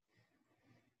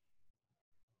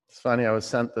It's funny, I was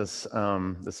sent this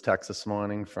this text this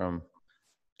morning from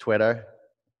Twitter.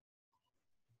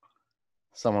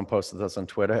 Someone posted this on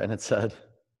Twitter and it said,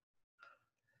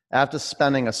 after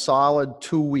spending a solid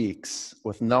 2 weeks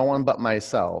with no one but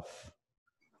myself,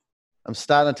 I'm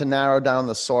starting to narrow down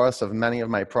the source of many of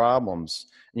my problems.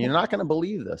 And you're not going to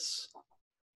believe this.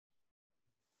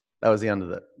 That was the end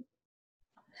of it.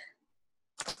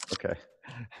 Okay.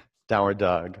 Downward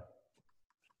dog.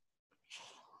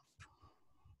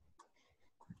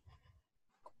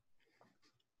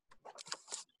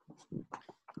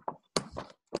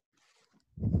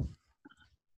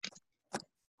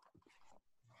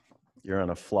 You're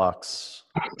in a flux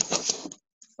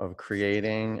of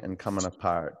creating and coming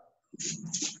apart.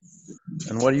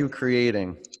 And what are you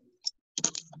creating?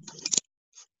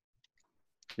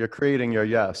 You're creating your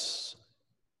yes,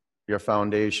 your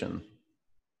foundation,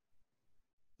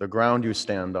 the ground you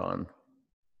stand on.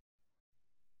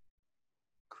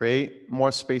 Create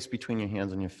more space between your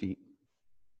hands and your feet.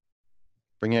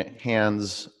 Bring your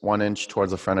hands 1 inch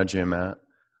towards the front edge of your mat.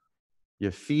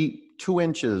 Your feet 2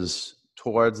 inches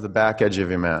towards the back edge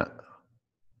of your mat.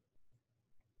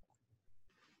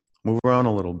 Move around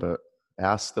a little bit.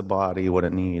 Ask the body what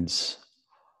it needs.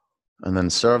 And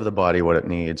then serve the body what it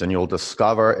needs. And you'll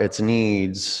discover its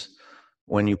needs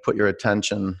when you put your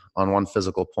attention on one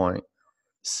physical point.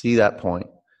 See that point.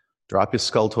 Drop your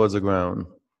skull towards the ground.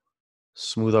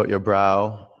 Smooth out your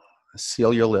brow.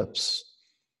 Seal your lips.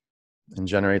 And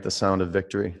generate the sound of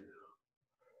victory.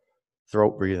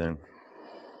 Throat breathing.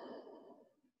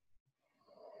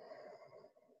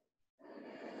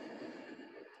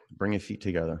 Bring your feet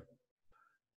together.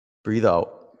 Breathe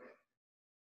out.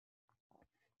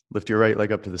 Lift your right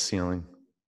leg up to the ceiling.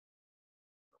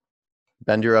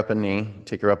 Bend your upper knee.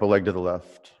 Take your upper leg to the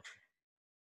left.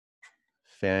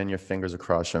 Fan your fingers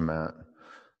across your mat.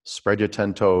 Spread your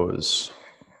 10 toes.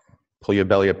 Pull your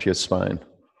belly up to your spine.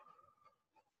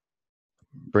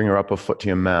 Bring your upper foot to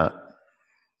your mat.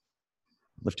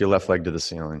 Lift your left leg to the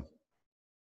ceiling.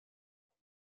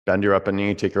 Bend your upper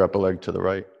knee. Take your upper leg to the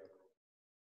right.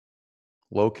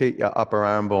 Locate your upper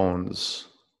arm bones.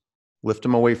 Lift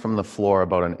them away from the floor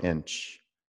about 1 inch.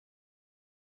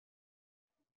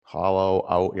 Hollow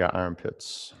out your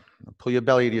armpits. Pull your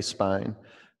belly to your spine.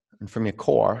 And from your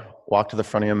core, walk to the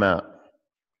front of your mat.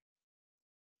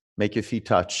 Make your feet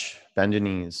touch. Bend your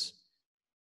knees.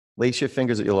 Lace your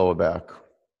fingers at your lower back.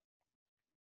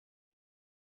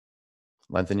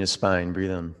 Lengthen your spine.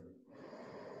 Breathe in.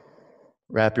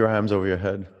 Wrap your arms over your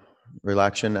head.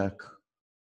 Relax your neck.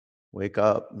 Wake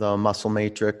up the muscle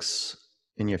matrix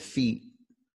in your feet.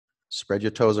 Spread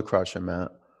your toes across your mat.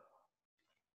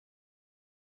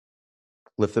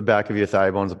 Lift the back of your thigh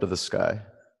bones up to the sky.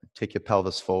 Take your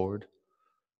pelvis forward.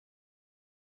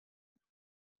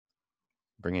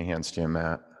 Bring your hands to your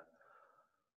mat.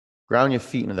 Ground your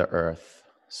feet into the earth.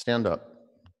 Stand up.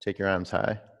 Take your arms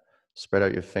high. Spread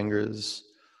out your fingers.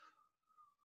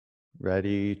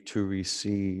 Ready to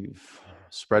receive.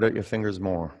 Spread out your fingers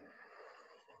more.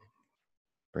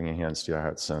 Bring your hands to your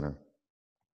heart center.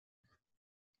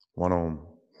 One Om.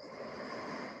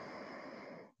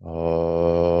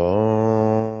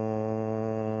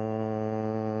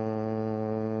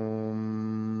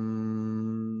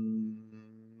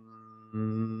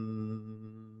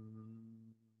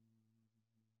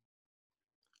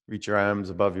 Reach your arms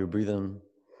above you. Breathe in.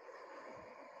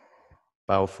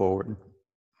 Bow forward.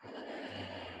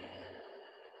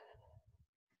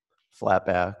 Flat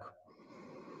back.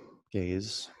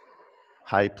 Gaze.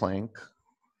 High plank.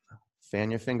 Fan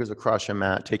your fingers across your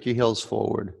mat. Take your heels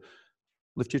forward.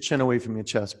 Lift your chin away from your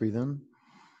chest. Breathe in.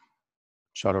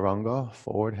 Chaturanga.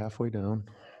 Forward, halfway down.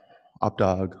 Up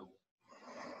dog.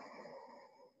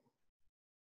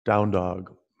 Down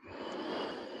dog.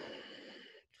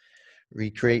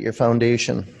 Recreate your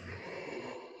foundation.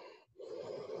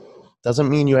 Doesn't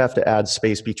mean you have to add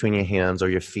space between your hands or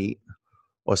your feet,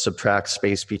 or subtract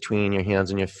space between your hands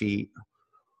and your feet,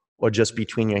 or just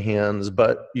between your hands,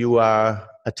 but you are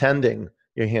attending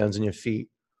your hands and your feet.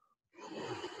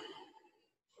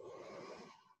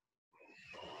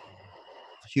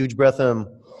 Huge breath in.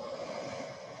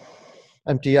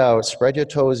 Empty out. Spread your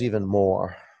toes even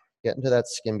more. Get into that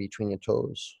skin between your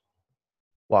toes.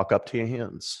 Walk up to your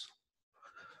hands.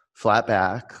 Flat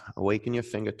back. Awaken your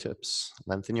fingertips.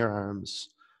 Lengthen your arms.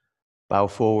 Bow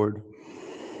forward.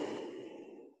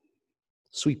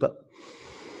 Sweep up.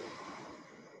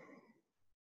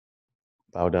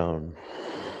 Bow down.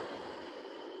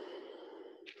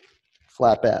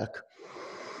 Flat back.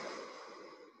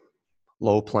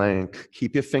 Low plank.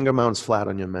 Keep your finger mounts flat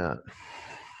on your mat.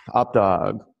 Up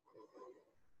dog.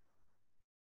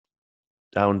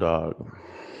 Down dog.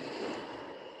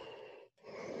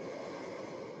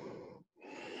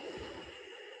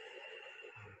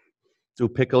 Do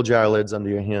pickle jar lids under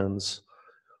your hands.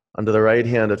 Under the right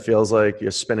hand, it feels like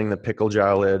you're spinning the pickle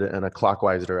jar lid in a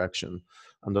clockwise direction.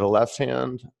 Under the left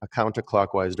hand, a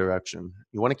counterclockwise direction.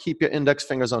 You want to keep your index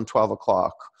fingers on 12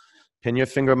 o'clock. Pin your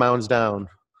finger mounds down.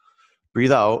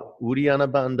 Breathe out.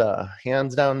 Uddiyana Bandha.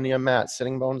 Hands down on your mat,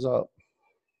 sitting bones up.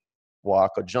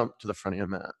 Walk or jump to the front of your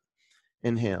mat.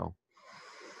 Inhale.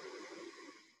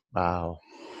 Bow.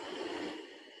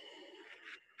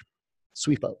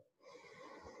 Sweep up.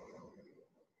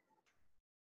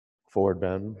 Forward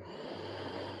bend.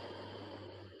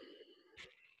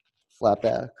 Flat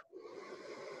back.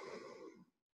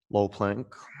 Low plank.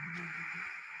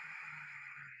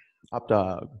 Up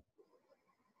dog.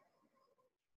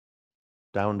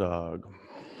 Down dog.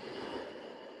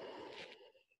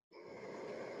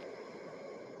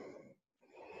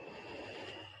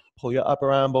 Pull your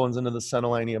upper arm bones into the center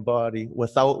line of your body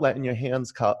without letting your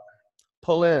hands cup.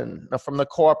 Pull in. Now from the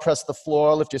core, press the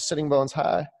floor, lift your sitting bones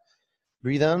high.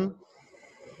 Breathe in.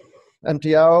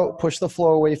 Empty out. Push the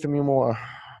floor away from you more.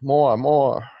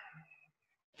 More.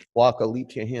 Walk or leap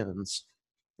to your hands.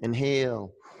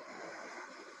 Inhale.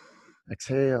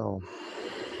 Exhale.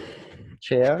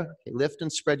 Chair. Okay, lift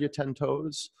and spread your 10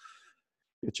 toes.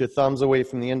 Get your thumbs away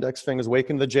from the index fingers.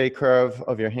 Awaken the J curve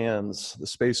of your hands. The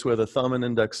space where the thumb and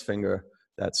index finger,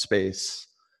 that space.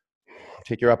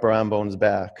 Take your upper arm bones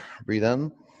back. Breathe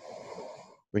in.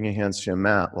 Bring your hands to your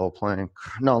mat. Low plank.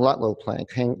 No, not low plank.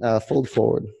 Fold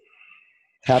forward.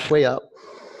 Halfway up.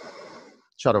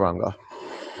 Chaturanga.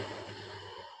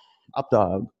 Up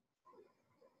dog.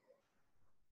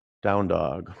 Down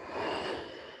dog.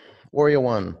 Warrior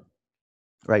one.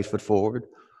 Right foot forward.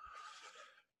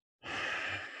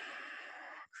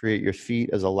 Create your feet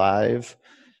as alive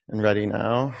and ready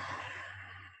now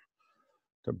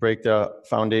to break the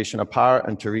foundation apart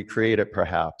and to recreate it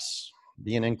perhaps.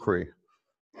 Be an inquiry.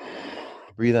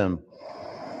 Breathe in.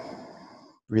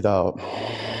 Breathe out.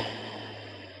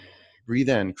 Breathe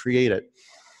in. Create it.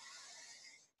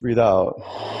 Breathe out.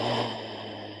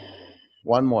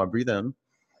 One more. Breathe in.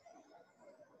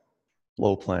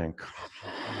 Low plank.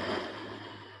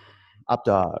 Up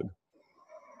dog.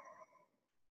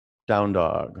 Down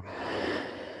dog.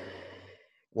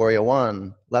 Warrior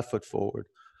one. Left foot forward.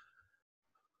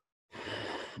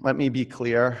 Let me be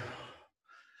clear.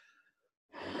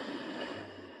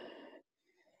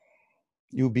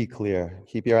 You be clear.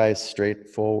 Keep your eyes straight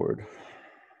forward.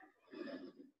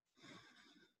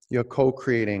 You're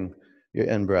co-creating your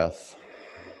in-breath.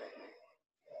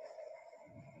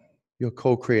 You're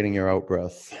co-creating your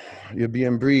out-breath. You're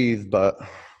being breathed, but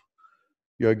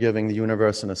you're giving the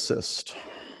universe an assist.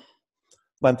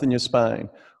 Lengthen your spine.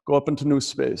 Go up into new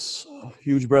space.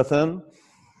 Huge breath in.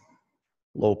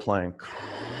 Low plank.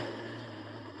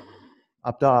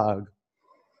 Up dog.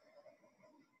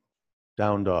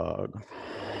 Down dog.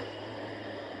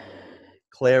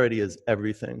 Clarity is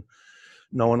everything.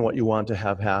 Knowing what you want to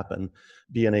have happen.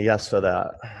 Being a yes for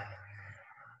that.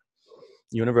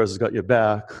 The universe has got your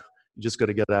back. You just got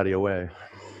to get out of your way.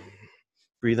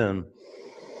 Breathe in.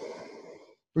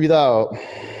 Breathe out.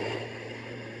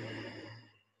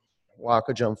 Walk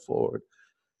or jump forward.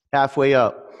 Halfway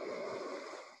up.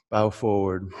 Bow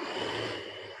forward.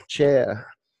 Chair.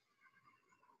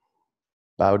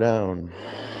 Bow down.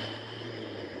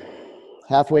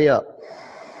 Halfway up.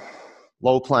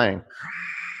 Low plank.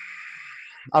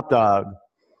 Up dog.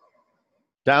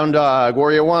 Down dog.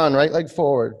 Warrior one. Right leg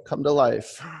forward. Come to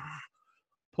life.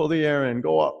 Pull the air in.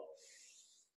 Go up.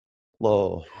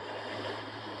 Low.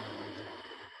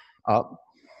 Up.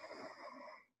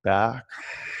 Back.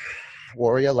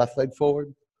 Warrior. Left leg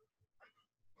forward.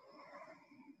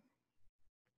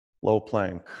 Low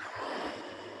plank.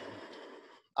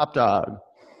 Up dog.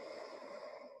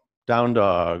 Down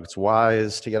dog. It's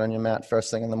wise to get on your mat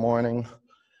first thing in the morning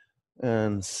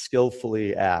and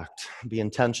skillfully act. Be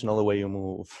intentional the way you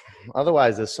move.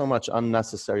 Otherwise, there's so much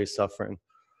unnecessary suffering.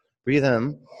 Breathe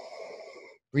in.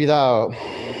 Breathe out.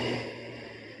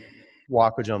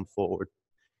 Walk or jump forward.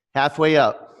 Halfway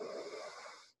up.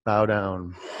 Bow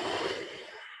down.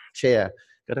 Chair.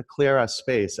 Got to clear our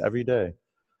space every day.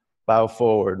 Bow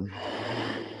forward.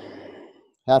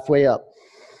 Halfway up.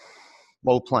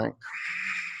 Low plank.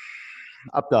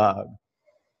 Up dog.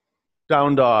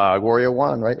 Down dog. Warrior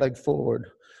one. Right leg forward.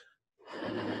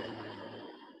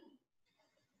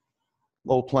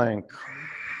 Low plank.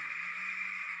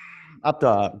 Up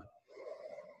dog.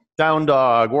 Down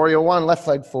dog. Warrior one. Left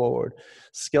leg forward.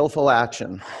 Skillful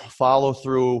action. Follow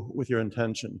through with your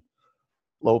intention.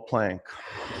 Low plank.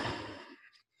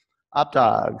 Up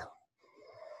dog.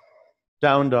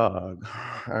 Down dog.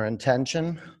 Our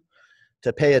intention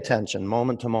to pay attention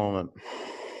moment to moment.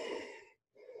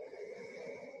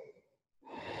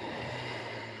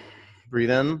 Breathe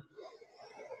in.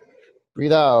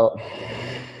 Breathe out.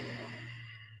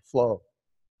 Flow.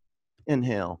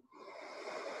 Inhale.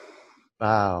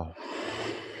 Bow.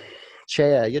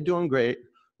 Chair. You're doing great.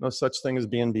 No such thing as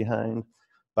being behind.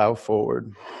 Bow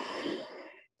forward.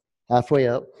 Halfway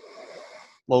up.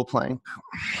 Low plank.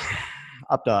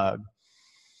 Up dog.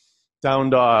 Down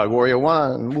dog. Warrior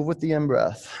one. Move with the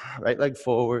in-breath. Right leg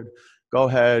forward. Go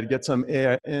ahead. Get some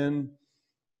air in.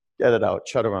 Get it out.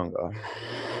 Chaturanga.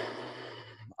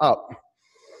 Up.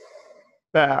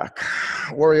 Back.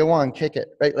 Warrior one. Kick it.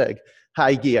 Right leg.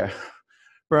 High gear.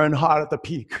 Burn hot at the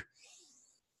peak.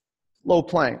 Low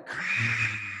plank.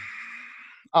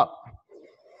 Up.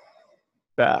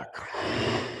 Back.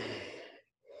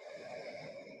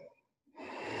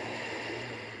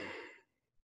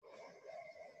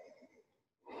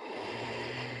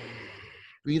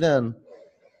 Breathe in.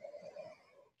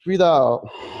 Breathe out.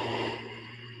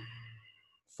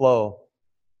 Flow.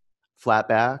 Flat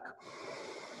back.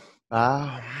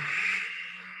 Bow.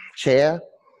 Chair.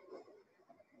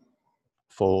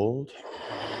 Fold.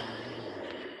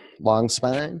 Long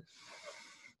spine.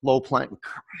 Low plank.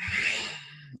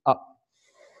 Up.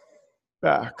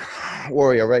 Back.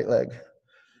 Warrior, right leg.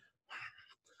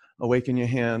 Awaken your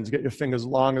hands. Get your fingers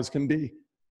long as can be.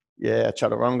 Yeah,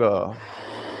 chaturanga.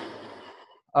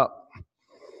 Up.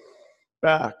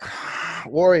 Back.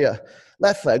 Warrior.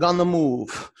 Left leg on the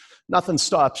move. Nothing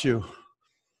stops you.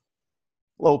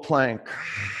 Low plank.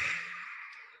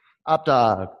 Up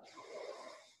dog.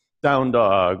 Down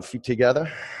dog. Feet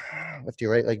together. Lift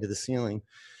your right leg to the ceiling.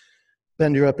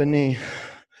 Bend your upper knee.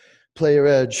 Play your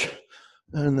edge.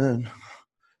 And then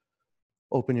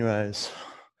open your eyes.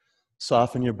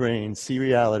 Soften your brain. See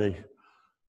reality.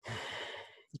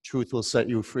 The truth will set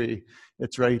you free.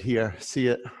 It's right here. See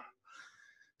it.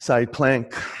 Side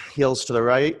plank. Heels to the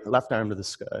right. Left arm to the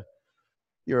sky.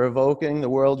 You're evoking the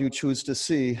world you choose to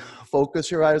see. Focus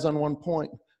your eyes on one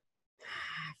point.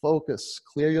 Focus.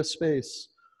 Clear your space.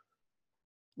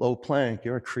 Low plank.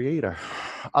 You're a creator.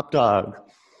 Up dog.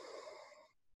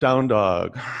 Down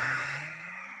dog.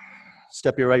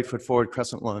 Step your right foot forward.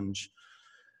 Crescent lunge.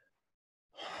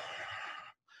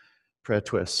 Prayer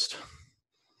twist.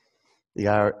 The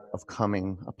art of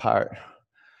coming apart.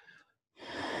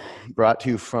 Brought to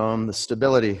you from the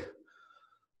stability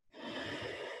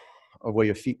of where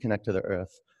your feet connect to the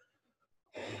earth.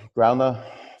 Ground the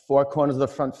four corners of the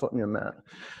front foot in your mat.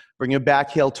 Bring your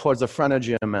back heel towards the front edge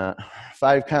of your mat.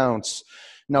 5 counts.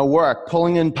 Now work,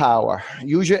 pulling in power.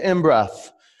 Use your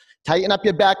in-breath. Tighten up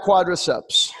your back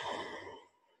quadriceps.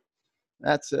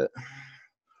 That's it.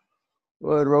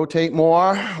 Good, rotate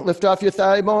more. Lift off your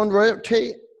thigh bone,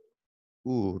 rotate.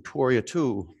 Ooh, Warrior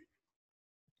two.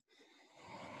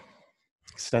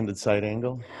 Extended side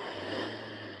angle.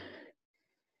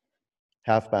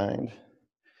 Half bind.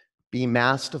 Be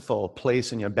masterful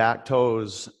placing your back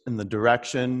toes in the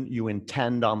direction you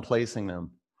intend on placing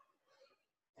them.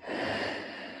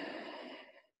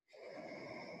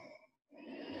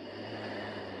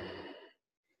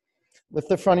 Lift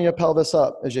the front of your pelvis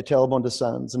up as your tailbone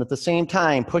descends. And at the same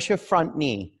time, push your front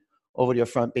knee over to your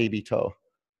front baby toe.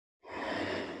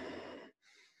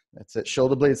 That's it.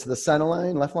 Shoulder blades to the center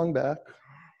line, left lung back.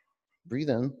 Breathe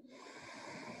in.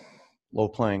 Low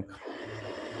plank.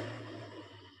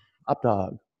 Up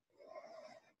dog.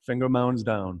 Finger mounds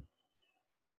down.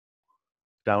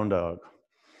 Down dog.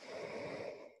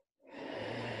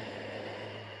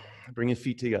 Bring your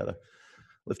feet together.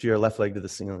 Lift your left leg to the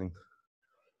ceiling.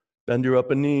 Bend your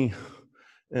upper knee.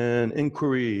 And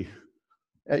inquiry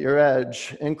at your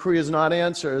edge. Inquiry is not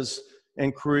answers.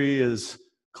 Inquiry is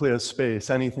clear space.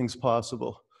 Anything's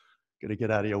possible. Gotta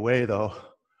get out of your way though.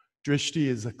 Drishti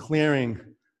is a clearing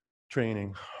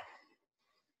training.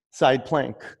 Side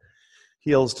plank.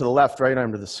 Heels to the left, right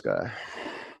arm to the sky.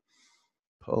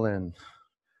 Pull in.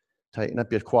 Tighten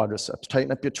up your quadriceps.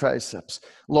 Tighten up your triceps.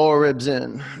 Lower ribs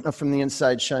in. Now from the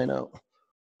inside, shine out.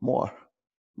 More.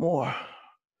 More.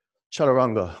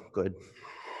 Chaturanga. Good.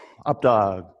 Up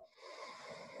dog.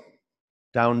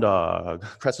 Down dog.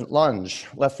 Crescent lunge.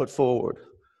 Left foot forward.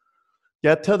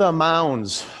 Get to the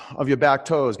mounds of your back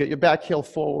toes. Get your back heel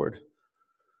forward.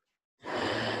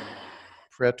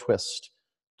 Prayer twist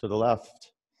to the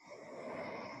left.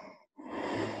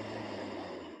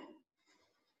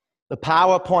 The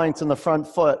power points in the front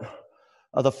foot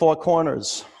are the 4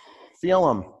 corners. Feel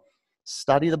them.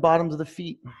 Study the bottoms of the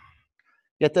feet.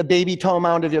 Get the baby toe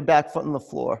mound of your back foot on the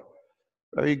floor.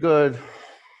 Very good. A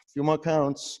few more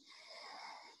counts.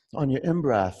 On your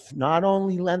in-breath, not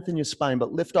only lengthen your spine,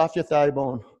 but lift off your thigh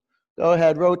bone. Go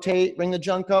ahead, rotate, bring the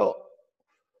junk out.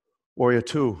 Warrior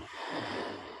two.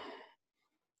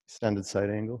 Extended side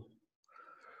angle.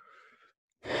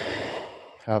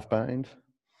 Half bind.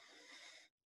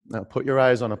 Now put your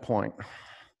eyes on a point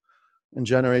and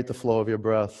generate the flow of your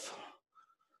breath.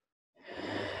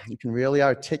 You can really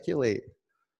articulate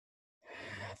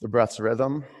the breath's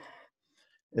rhythm,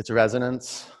 its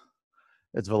resonance,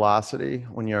 its velocity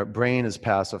when your brain is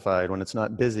pacified, when it's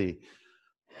not busy.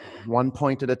 One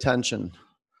pointed attention.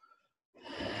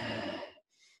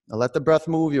 Now let the breath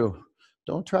move you.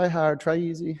 Don't try hard, try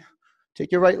easy.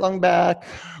 Take your right lung back,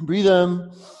 breathe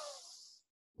in.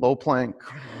 Low plank.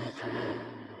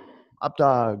 Up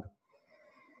dog.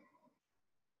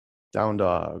 Down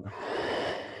dog.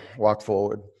 Walk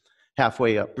forward.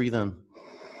 Halfway up, breathe in.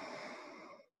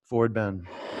 Forward bend.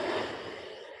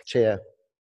 Chair.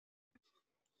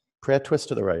 Prayer twist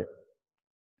to the right.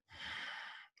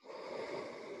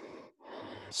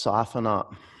 Soften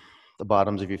up the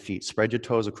bottoms of your feet. Spread your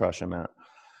toes across your mat.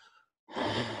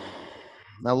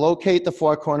 Now locate the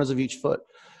four corners of each foot.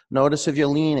 Notice if you're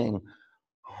leaning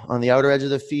on the outer edge of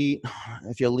the feet,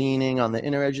 if you're leaning on the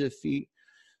inner edge of the feet.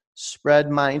 Spread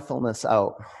mindfulness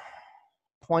out.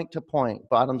 Point to point,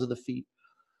 bottoms of the feet.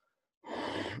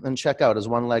 And check out, is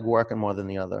one leg working more than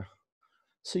the other?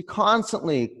 So you're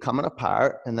constantly coming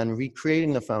apart and then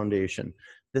recreating the foundation.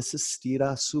 This is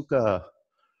Sthira Sukha.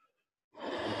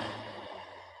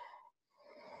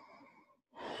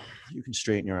 You can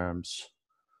straighten your arms.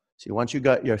 See, once you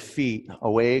got your feet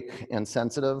awake and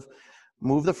sensitive,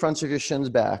 move the fronts of your shins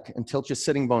back and tilt your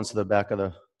sitting bones to the back of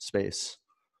the space.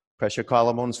 Press your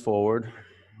collarbones forward.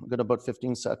 We've got about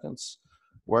 15 seconds.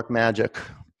 Work magic.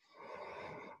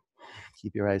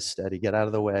 Keep your eyes steady. Get out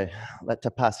of the way. Let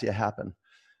tapasya happen.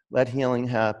 Let healing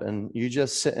happen. You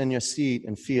just sit in your seat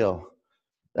and feel.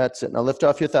 That's it. Now lift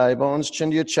off your thigh bones,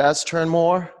 chin to your chest, turn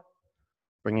more.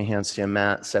 Bring your hands to your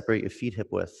mat. Separate your feet hip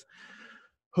width.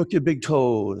 Hook your big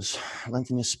toes.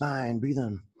 Lengthen your spine. Breathe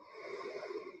in.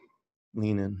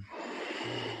 Lean in.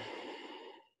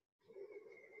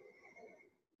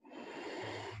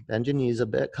 Bend your knees a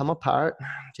bit. Come apart.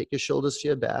 Take your shoulders to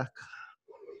your back.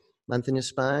 Lengthen your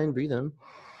spine. Breathe in.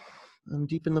 And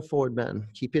deepen the forward bend.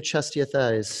 Keep your chest to your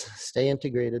thighs. Stay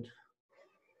integrated.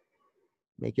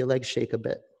 Make your legs shake a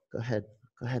bit. Go ahead.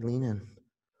 Go ahead. Lean in.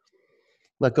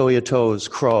 Let go of your toes.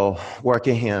 Crawl. Work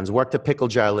your hands. Work the pickle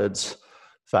jar lids.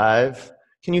 5.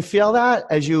 Can you feel that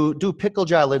as you do pickle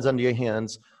jar lids under your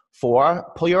hands?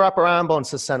 4. Pull your upper arm bones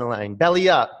to center line. Belly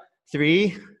up.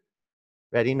 3.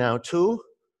 Ready now. 2.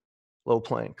 Low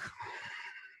plank.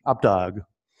 Up dog.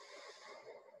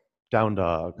 Down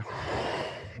dog.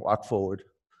 Walk forward.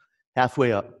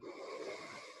 Halfway up.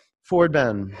 Forward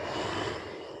bend.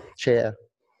 Chair.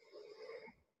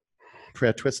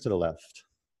 Prayer twist to the left.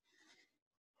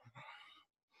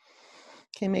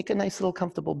 Okay, make a nice little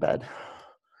comfortable bed.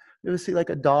 You ever see like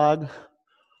a dog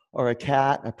or a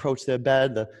cat approach their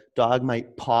bed? The dog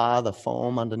might paw the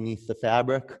foam underneath the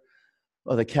fabric,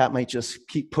 or the cat might just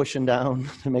keep pushing down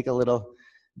to make a little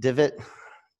divot.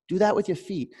 Do that with your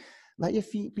feet. Let your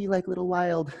feet be like little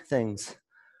wild things,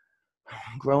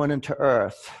 growing into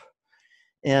earth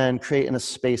and creating a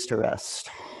space to rest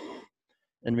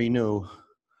and renew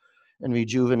and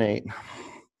rejuvenate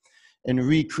and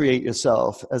recreate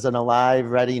yourself as an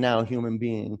alive, ready now human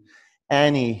being.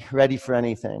 Ready for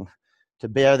anything, to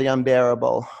bear the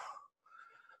unbearable,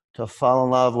 to fall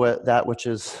in love with that which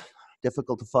is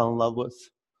difficult to fall in love with.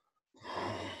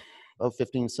 About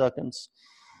 15 seconds.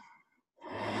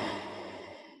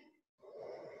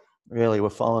 Really, we're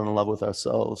falling in love with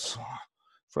ourselves.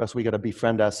 For us, we got to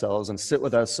befriend ourselves and sit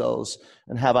with ourselves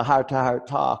and have a heart-to-heart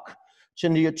talk.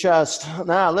 Chin to your chest.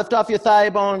 Now, lift off your thigh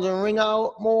bones and wring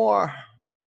out more.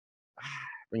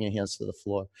 Bring your hands to the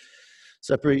floor.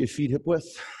 Separate your feet hip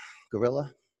width.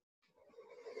 Gorilla.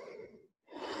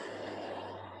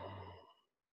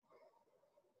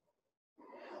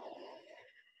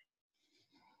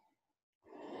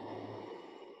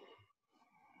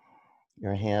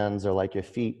 Your hands are like your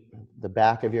feet. The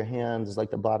back of your hands is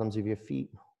like the bottoms of your feet.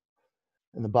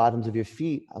 And the bottoms of your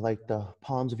feet are like the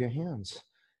palms of your hands.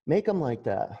 Make them like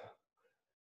that.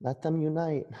 Let them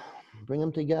unite. Bring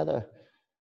them together.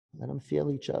 Let them feel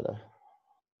each other.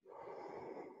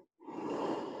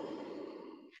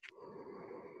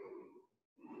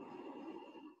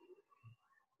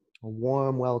 A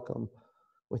warm welcome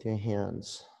with your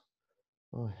hands.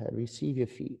 Go ahead, receive your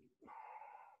feet.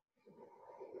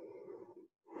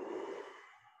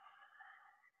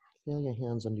 Feel your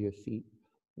hands under your feet.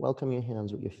 Welcome your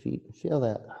hands with your feet. Feel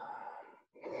that.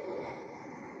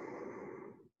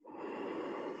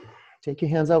 Take your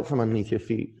hands out from underneath your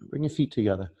feet. Bring your feet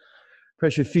together.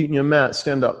 Press your feet in your mat.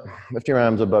 Stand up. Lift your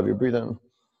arms above you. Breathe in.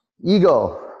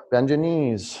 Eagle. Bend your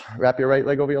knees. Wrap your right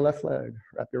leg over your left leg.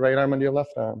 Wrap your right arm under your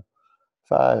left arm.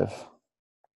 5,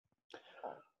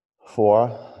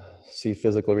 4, see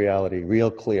physical reality, real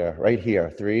clear, right here.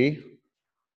 3,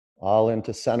 all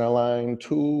into center line.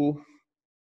 2,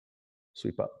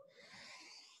 sweep up.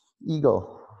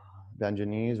 Eagle, bend your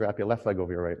knees, wrap your left leg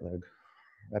over your right leg.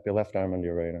 Wrap your left arm under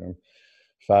your right arm.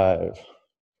 5,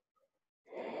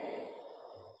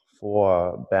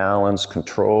 4, balance,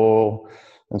 control,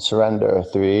 and surrender.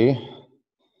 3,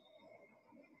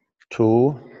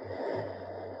 2,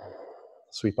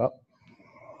 sweep up.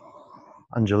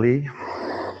 Anjali,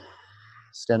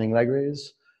 standing leg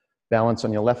raise, balance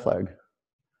on your left leg.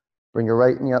 Bring your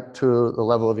right knee up to the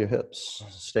level of your hips.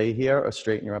 Stay here or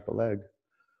straighten your upper leg.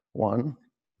 1,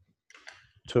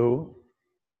 2,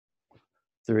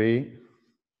 3,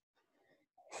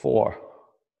 4.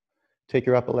 Take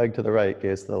your upper leg to the right,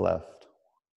 gaze to the left.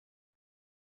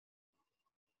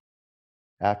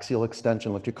 Axial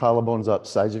extension, lift your collarbones up,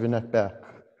 sides of your neck back.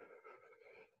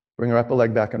 Bring your upper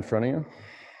leg back in front of you.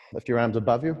 Lift your arms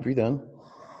above you, breathe in.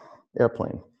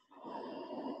 Airplane.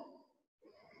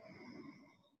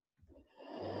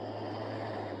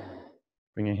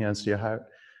 Bring your hands to your heart,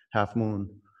 half moon.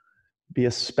 Be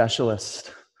a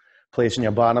specialist. Placing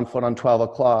your bottom foot on 12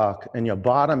 o'clock and your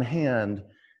bottom hand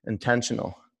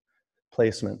intentional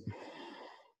placement.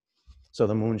 So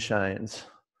the moon shines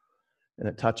and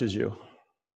it touches you.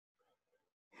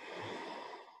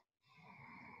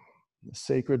 The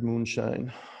sacred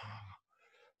moonshine.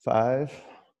 5,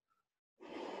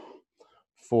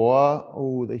 4,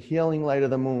 oh, the healing light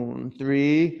of the moon.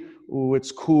 3, oh,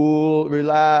 it's cool,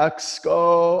 relax,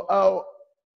 go out.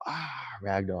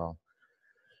 Ragdoll.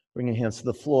 Bring your hands to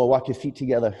the floor, walk your feet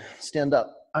together, stand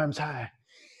up, arms high.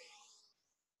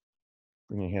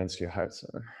 Bring your hands to your heart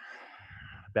center.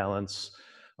 Balance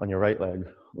on your right leg,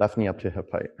 left knee up to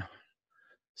hip height.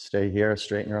 Stay here,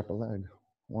 straighten your upper leg.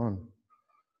 1,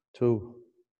 2,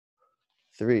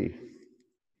 3,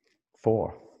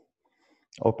 4.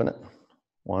 Open it.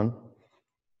 1,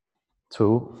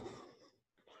 2,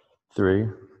 3,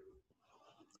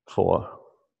 4.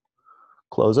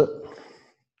 Close it.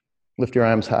 Lift your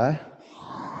arms high.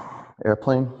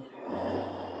 Airplane.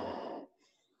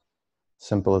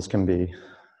 Simple as can be.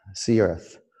 See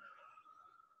earth.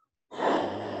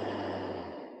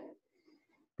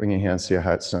 Bring your hands to your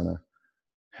heart center.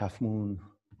 Half moon.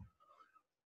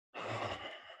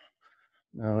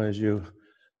 Now as you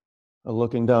are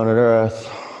looking down at earth,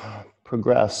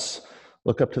 progress,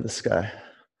 look up to the sky.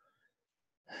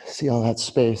 See all that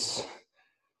space.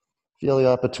 Feel the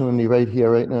opportunity right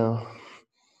here, right now.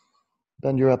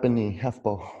 Bend your upper knee, half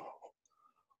bow.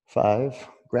 5,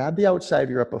 grab the outside of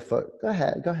your upper foot. Go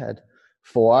ahead.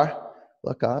 4,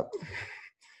 look up.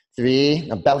 3,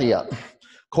 now belly up.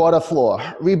 Quarter floor,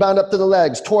 rebound up to the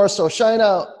legs, torso, shine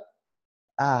out.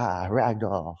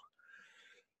 Ragdoll.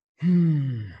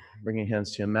 Bring your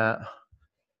hands to your mat.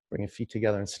 Bring your feet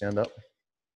together and stand up.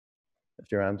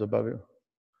 Lift your arms above you.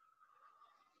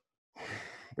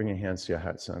 Bring your hands to your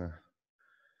heart center.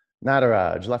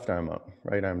 Nataraj, left arm up,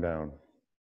 right arm down.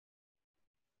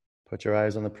 Put your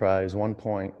eyes on the prize, 1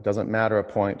 point. Doesn't matter a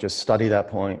point, just study that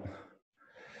point.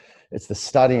 It's the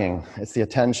studying, it's the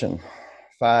attention.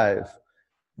 5,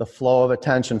 the flow of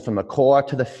attention from the core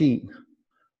to the feet.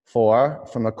 4,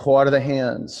 from the core to the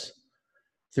hands.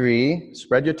 3,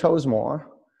 spread your toes more.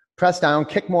 Press down,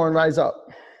 kick more, and rise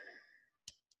up.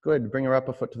 Good, bring your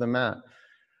upper foot to the mat.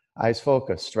 Eyes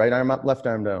focused, right arm up, left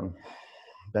arm down.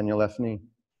 Bend your left knee.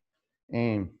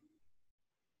 Aim.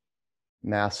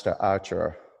 Master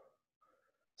archer.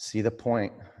 See the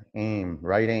point. Aim,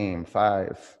 right aim.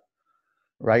 5.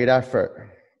 Right effort.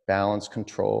 Balance,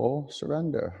 control,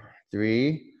 surrender.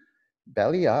 3,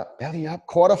 belly up,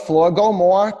 quarter floor, go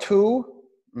more.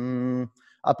 2,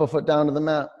 upper foot down to the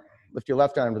mat. Lift your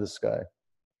left arm to the sky.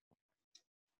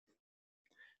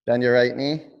 Bend your right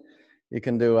knee. You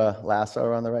can do a lasso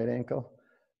around the right ankle.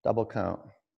 Double count.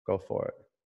 Go for it.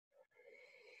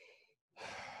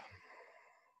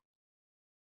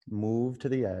 Move to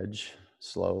the edge,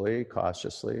 slowly,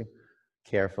 cautiously,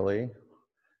 carefully.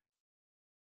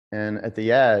 And at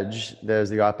the edge, there's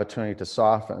the opportunity to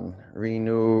soften,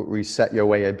 renew, reset your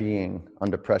way of being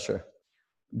under pressure.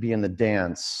 Be in the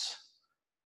dance.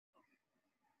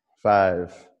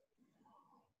 5,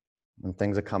 when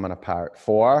things are coming apart.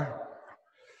 4,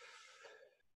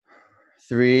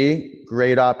 3,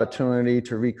 great opportunity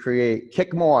to recreate.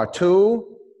 Kick more. 2,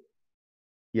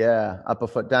 yeah, upper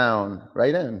foot down,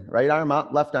 right in, right arm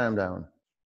up, left arm down.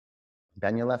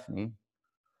 Bend your left knee.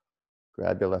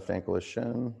 Grab your left ankle or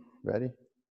shin. Ready?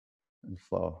 And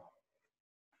flow.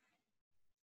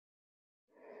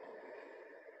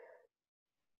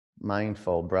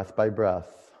 Mindful, breath by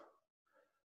breath.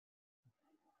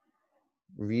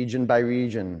 region by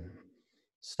region.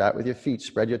 Start with your feet,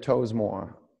 spread your toes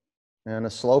more. And a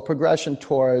slow progression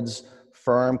towards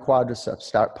firm quadriceps.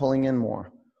 Start pulling in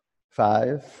more.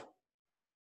 5,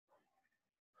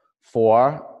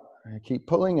 4, keep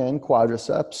pulling in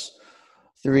quadriceps.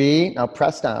 3, now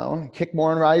press down, kick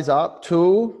more and rise up.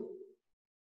 2,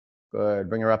 good,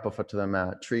 bring your upper foot to the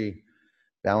mat. Tree,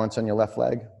 balance on your left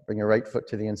leg. Bring your right foot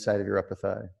to the inside of your upper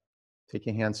thigh. Take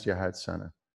your hands to your heart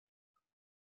center.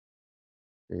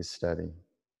 Stay steady.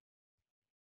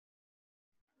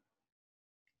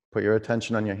 Put your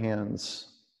attention on your hands.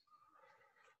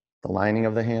 The lining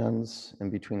of the hands, in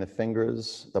between the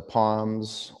fingers, the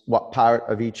palms, what part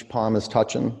of each palm is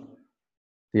touching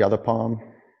the other palm.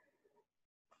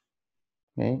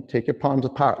 Okay? Take your palms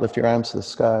apart, lift your arms to the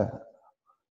sky.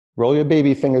 Roll your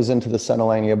baby fingers into the center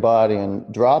line of your body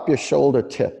and drop your shoulder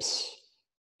tips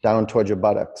down towards your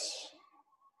buttocks.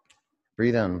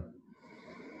 Breathe in.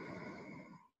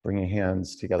 Bring your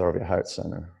hands together over your heart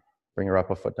center. Bring your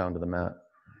upper foot down to the mat.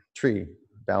 Tree,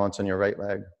 balance on your right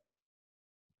leg.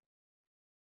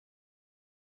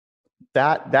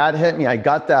 That hit me. I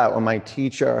got that when my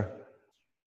teacher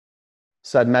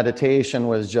said meditation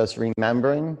was just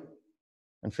remembering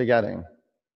and forgetting.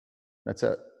 That's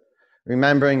it.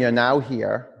 Remembering you're now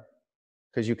here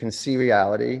because you can see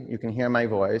reality. You can hear my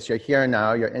voice. You're here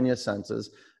now. You're in your senses.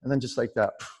 And then just like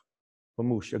that,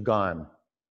 bamoosh, you're gone.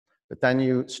 But then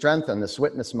you strengthen this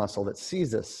witness muscle that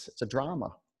sees this. It's a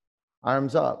drama.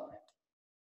 Arms up.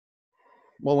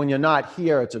 Well, when you're not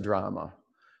here, it's a drama.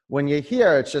 When you're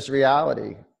here, it's just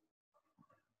reality.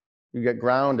 You get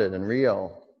grounded and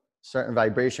real. Certain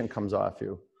vibration comes off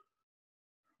you.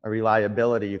 A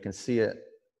reliability, you can see it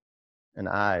in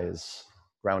eyes,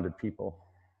 grounded people.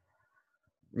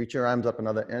 Reach your arms up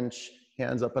another inch,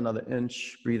 hands up another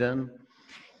inch, breathe in.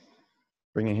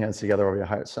 Bring your hands together over your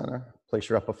heart center. Place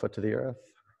your upper foot to the earth.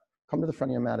 Come to the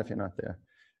front of your mat if you're not there.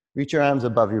 Reach your arms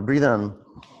above you, breathe in.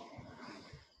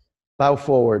 Bow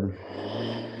forward.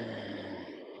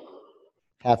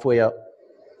 Halfway up.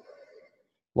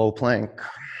 Low plank.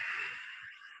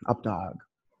 Up dog.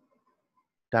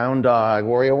 Down dog.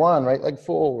 Warrior 1, right leg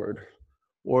forward.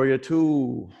 Warrior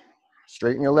 2,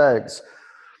 straighten your legs.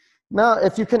 Now,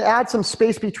 if you can add some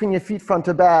space between your feet front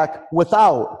to back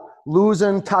without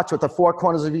losing touch with the 4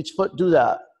 corners of each foot, do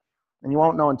that. And you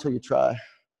won't know until you try.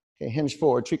 Okay, hinge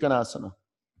forward, Trikonasana.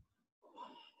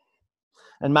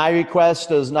 And my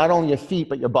request is not only your feet,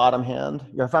 but your bottom hand,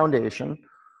 your foundation,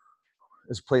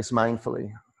 is placed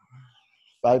mindfully.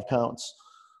 5 counts.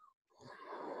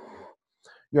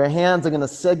 Your hands are going to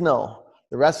signal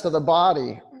the rest of the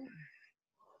body.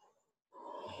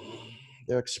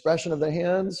 Their expression of the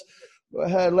hands. Go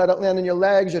ahead, let it land on your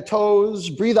legs, your toes.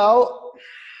 Breathe out.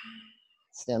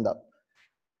 Stand up.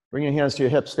 Bring your hands to your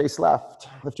hips, face left.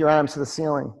 Lift your arms to the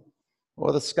ceiling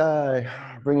or the sky.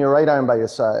 Bring your right arm by your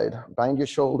side. Bind your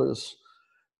shoulders.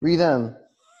 Breathe in.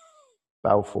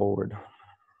 Bow forward.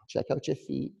 Check out your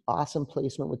feet. Awesome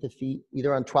placement with the feet,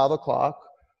 either on 12 o'clock,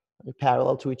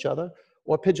 parallel to each other,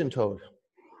 or pigeon-toed.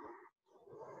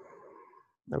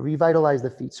 Now revitalize the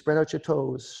feet. Spread out your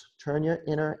toes. Turn your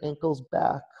inner ankles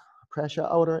back. Press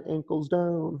your outer ankles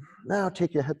down. Now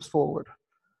take your hips forward.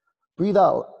 Breathe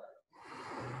out.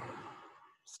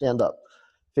 Stand up.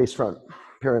 Face front.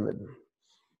 Pyramid.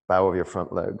 Bow over your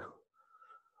front leg.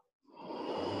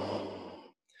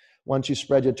 Once you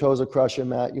spread your toes across your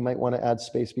mat, you might want to add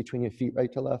space between your feet,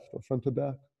 right to left or front to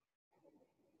back.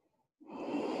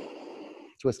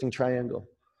 Twisting triangle.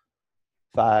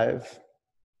 5.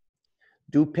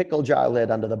 Do pickle jar lid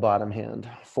under the bottom hand.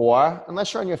 4,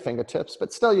 unless you're on your fingertips,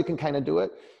 but still you can kind of do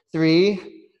it.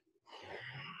 3,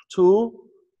 2,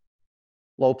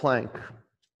 low plank.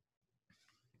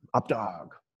 Up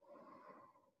dog.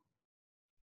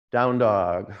 Down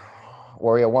dog.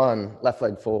 Warrior 1, left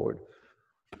leg forward.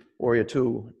 Warrior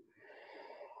 2,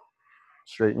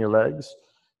 straighten your legs,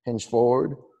 hinge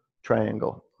forward,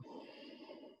 triangle.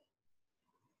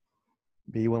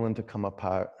 Be willing to come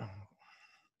apart,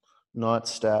 not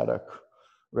static.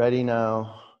 Ready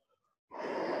now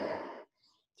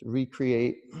to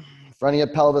recreate. Front of your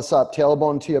pelvis up,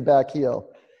 tailbone to your back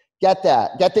heel. Get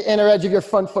that. Get the inner edge of your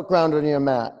front foot grounded on your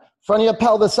mat. Front of your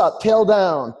pelvis up, tail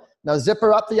down. Now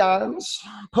zipper up the arms,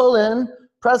 pull in,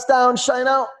 press down, shine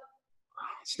out.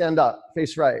 Stand up,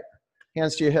 face right,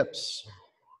 hands to your hips.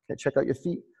 Okay, check out your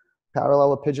feet. Parallel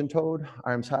or pigeon-toed,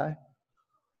 arms high.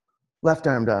 Left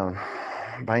arm down.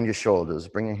 Bind your shoulders.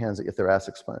 Bring your hands at your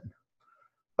thoracic spine.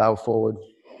 Bow forward.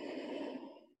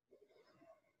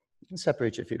 You can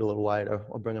separate your feet a little wider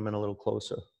or bring them in a little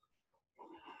closer.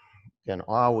 Again,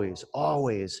 always,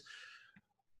 always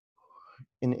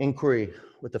in inquiry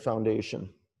with the foundation.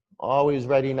 Always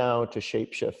ready now to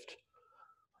shapeshift,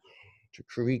 to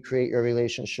recreate your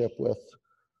relationship with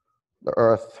the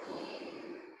earth.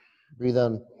 Breathe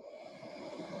in.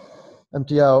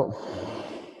 Empty out.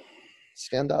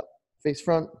 Stand up. Face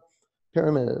front.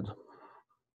 Pyramid.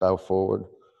 Bow forward.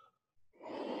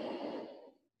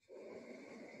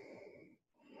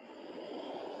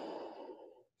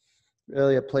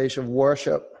 Really a place of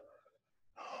worship.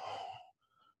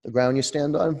 The ground you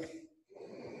stand on.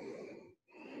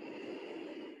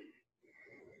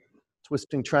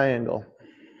 Twisting triangle.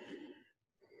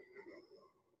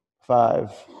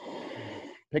 5.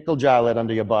 Pickle jarlet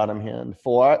under your bottom hand.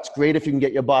 4. It's great if you can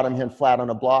get your bottom hand flat on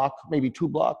a block, maybe 2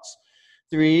 blocks.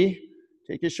 3.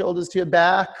 Take your shoulders to your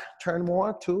back. Turn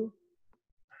more. 2.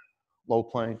 Low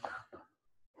plank.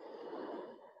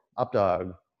 Up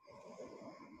dog.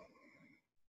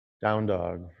 Down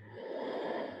dog.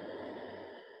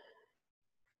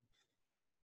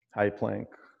 High plank.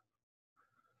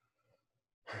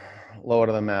 Lower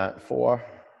to the mat. 4,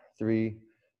 3,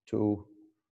 2,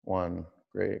 1.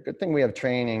 Great. Good thing we have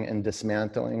training in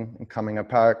dismantling and coming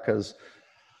apart, because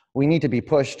we need to be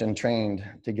pushed and trained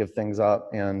to give things up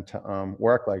and to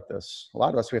work like this. A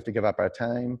lot of us, we have to give up our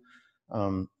time.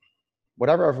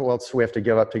 Whatever else we have to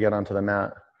give up to get onto the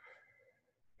mat.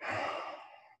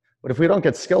 But if we don't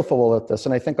get skillful with this,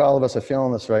 and I think all of us are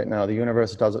feeling this right now, the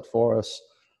universe does it for us.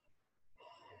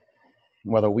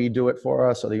 Whether we do it for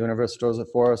us or the universe does it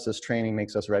for us, this training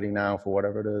makes us ready now for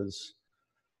whatever it is.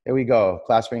 Here we go.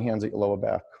 Clasping hands at your lower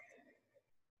back.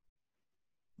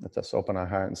 Let us open our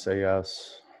heart and say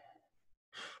yes.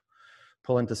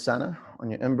 Pull into center. On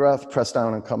your in-breath, press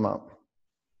down and come up.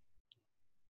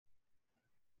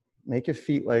 Make your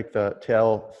feet like the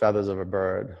tail feathers of a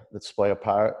bird that splay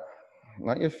apart.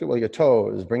 Not your feet, well, your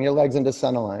toes. Bring your legs into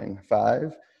center line.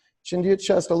 5. Chin to your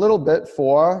chest a little bit.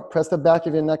 4. Press the back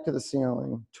of your neck to the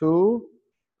ceiling. 2.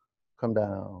 Come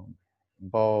down.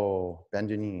 Bow. Bend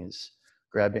your knees.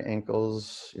 Grab your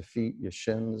ankles, your feet, your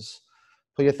shins.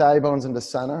 Pull your thigh bones into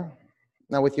center.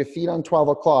 Now with your feet on 12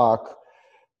 o'clock,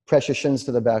 press your shins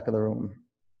to the back of the room.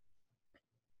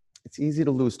 It's easy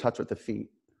to lose touch with the feet.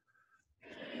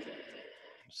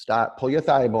 Stop. Pull your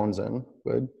thigh bones in.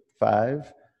 Good.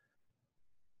 5.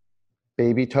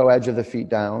 Baby toe edge of the feet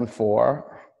down.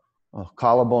 4.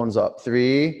 Collarbones up.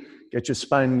 3. Get your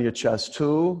spine into your chest.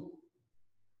 2.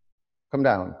 Come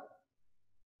down.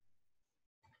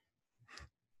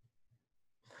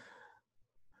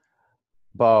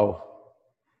 Bow.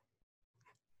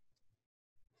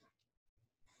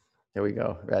 Here we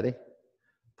go. Ready?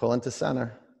 Pull into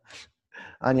center.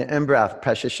 On your in-breath,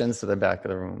 press your shins to the back of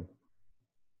the room.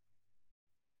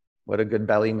 What a good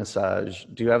belly massage.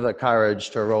 Do you have the courage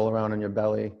to roll around on your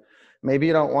belly? Maybe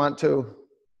you don't want to.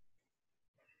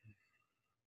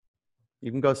 You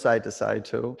can go side to side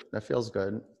too. That feels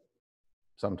good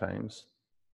sometimes.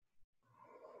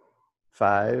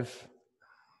 5.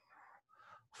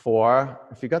 4.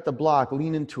 If you got the block,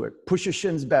 lean into it. Push your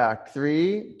shins back.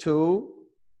 3, 2,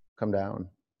 come down.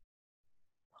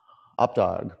 Up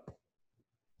dog.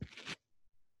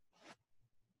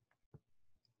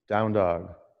 Down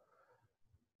dog.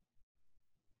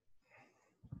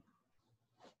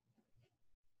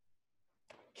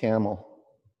 Camel.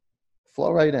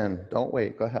 Flow right in. Don't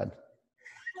wait. Go ahead.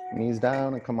 Knees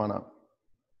down and come on up.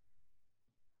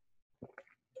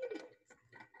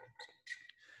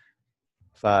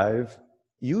 5.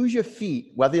 Use your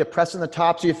feet, whether you're pressing the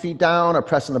tops of your feet down or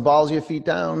pressing the balls of your feet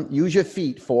down, use your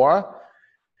feet. 4.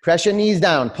 Press your knees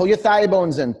down. Pull your thigh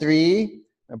bones in. 3.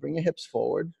 Now bring your hips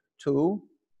forward. 2.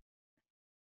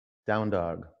 Down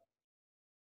dog.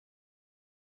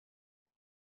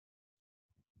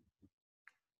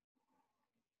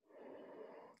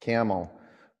 Camel.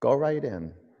 Go right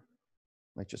in.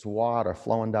 Like just water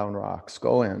flowing down rocks.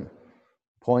 Go in.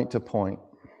 Point to point.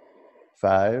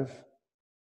 5.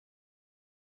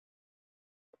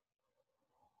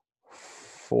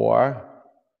 4.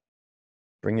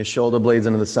 Bring your shoulder blades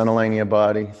into the center line of your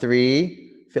body.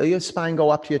 3. Feel your spine go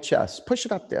up to your chest. Push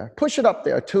it up there. Push it up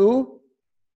there. 2.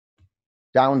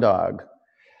 Down dog.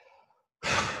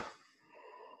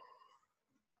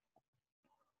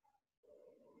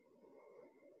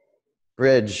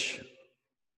 Bridge.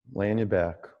 Lay on your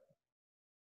back.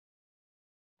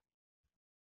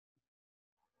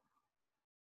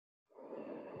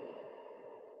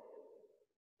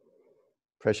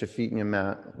 Press your feet in your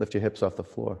mat. Lift your hips off the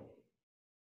floor.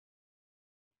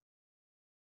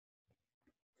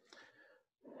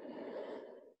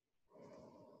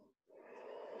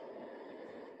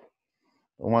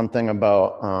 One thing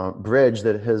about bridge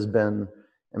that has been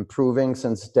Improving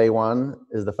since day one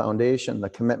is the foundation, the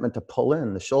commitment to pull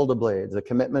in the shoulder blades, the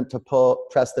commitment to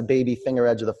press the baby finger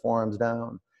edge of the forearms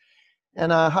down.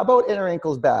 And how about inner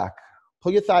ankles back?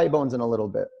 Pull your thigh bones in a little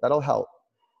bit. That'll help.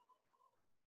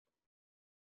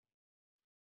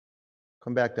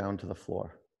 Come back down to the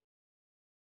floor.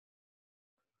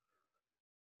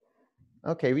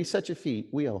 Okay, reset your feet,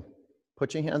 wheel.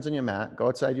 Put your hands on your mat, go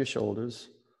outside your shoulders.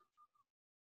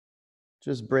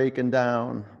 Just breaking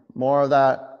down more of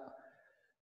that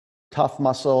tough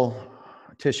muscle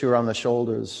tissue around the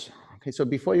shoulders. Okay, so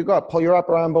before you go up, pull your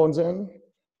upper arm bones in,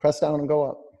 press down and go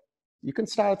up. You can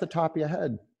start at the top of your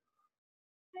head.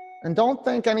 And don't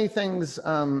think things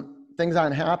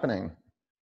aren't happening.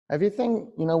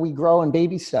 Everything, we grow in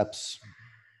baby steps.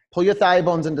 Pull your thigh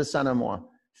bones into center more.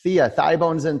 Thea, thigh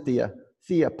bones in, Thea.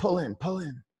 Thea, pull in, pull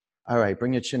in. All right,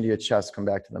 bring your chin to your chest, come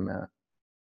back to the mat.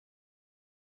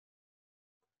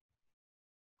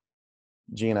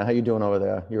 Gina, how you doing over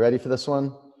there? You ready for this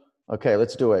one? Okay,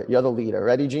 let's do it. You're the leader.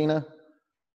 Ready, Gina?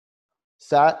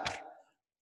 Set.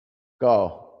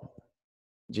 Go.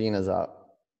 Gina's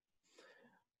up.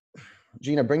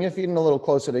 Gina, bring your feet in a little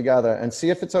closer together and see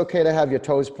if it's okay to have your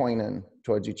toes point in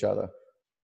towards each other.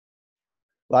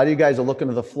 A lot of you guys are looking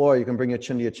to the floor. You can bring your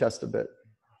chin to your chest a bit.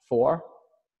 4,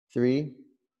 3,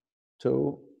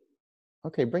 2.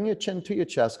 Okay, bring your chin to your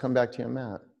chest. Come back to your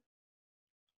mat.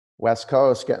 West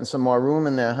Coast, getting some more room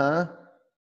in there, huh?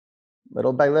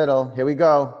 Little by little. Here we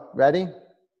go. Ready?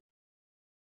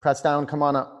 Press down, come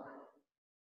on up.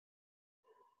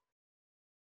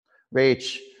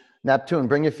 Rach, Neptune,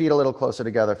 bring your feet a little closer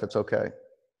together if it's okay.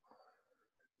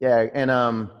 Yeah, and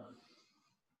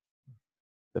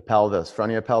the pelvis,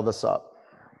 front of your pelvis up.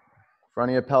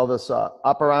 Front of your pelvis up.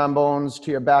 Upper arm bones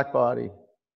to your back body.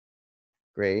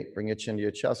 Great. Bring your chin to your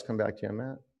chest, come back to your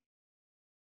mat.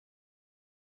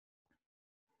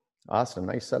 Awesome,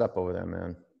 nice setup over there,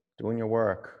 man. Doing your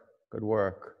work, good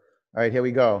work. All right, here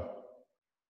we go.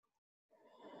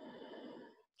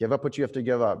 Give up what you have to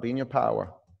give up, be in your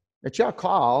power. It's your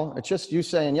call, it's just you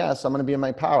saying, yes, I'm gonna be in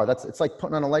my power. It's like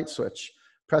putting on a light switch.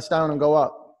 Press down and go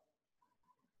up.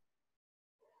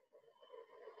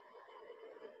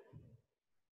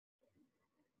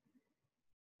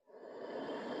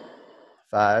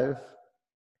 Five,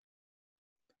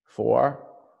 4,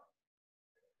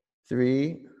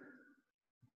 3,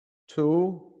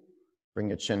 2, bring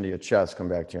your chin to your chest, come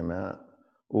back to your mat.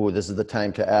 Ooh, this is the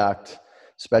time to act,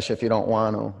 especially if you don't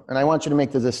want to. And I want you to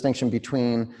make the distinction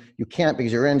between you can't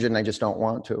because you're injured and I just don't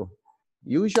want to.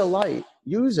 Use your light,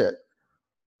 use it.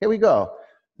 Here we go.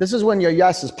 This is when your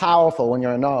yes is powerful, when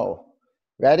you're a no.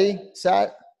 Ready,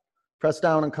 set, press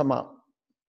down and come up.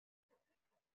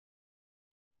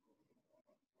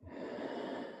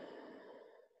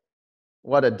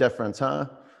 What a difference, huh?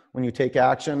 When you take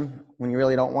action, when you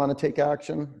really don't want to take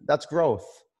action, that's growth.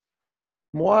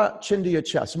 More chin to your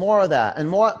chest, more of that, and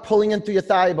more pulling in through your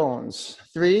thigh bones.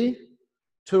 3,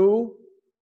 2,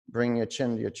 bring your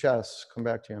chin to your chest, come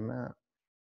back to your mat.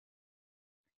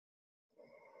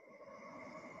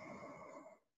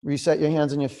 Reset your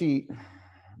hands and your feet.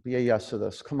 Be a yes to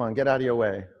this. Come on, get out of your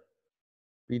way.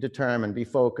 Be determined, be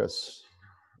focused.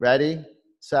 Ready,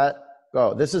 set,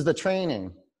 go. This is the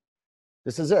training.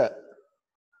 This is it.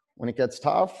 When it gets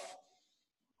tough,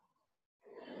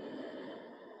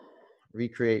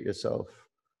 recreate yourself.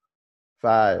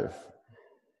 5,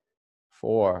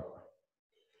 4,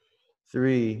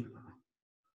 3,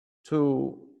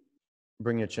 2,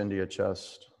 bring your chin to your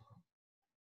chest.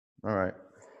 All right,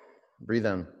 breathe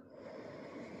in.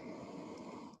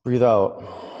 Breathe out.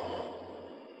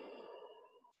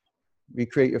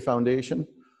 Recreate your foundation.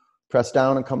 Press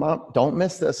down and come up. Don't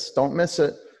miss this, don't miss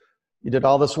it. You did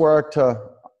all this work to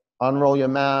unroll your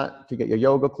mat, to get your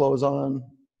yoga clothes on.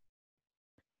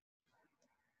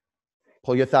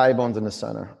 Pull your thigh bones in the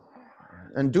center.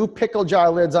 And do pickle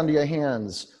jar lids under your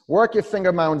hands. Work your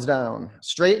finger mounds down.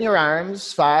 Straighten your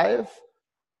arms. 5,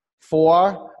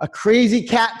 4, a crazy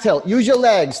cat tilt. Use your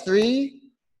legs. 3,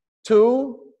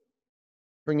 2,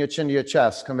 bring your chin to your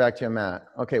chest. Come back to your mat.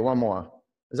 Okay, one more.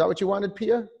 Is that what you wanted,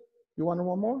 Pia? You wanted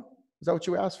one more? Is that what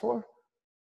you asked for?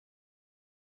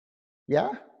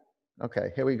 Yeah?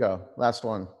 Okay, here we go. Last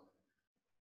one.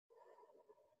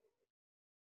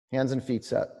 Hands and feet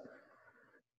set.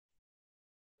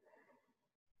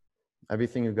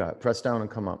 Everything you got. Press down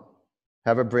and come up.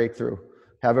 Have a breakthrough.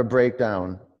 Have a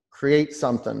breakdown. Create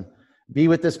something. Be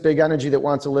with this big energy that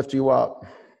wants to lift you up.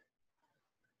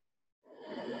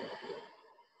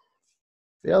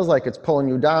 Feels like it's pulling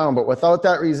you down, but without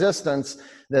that resistance,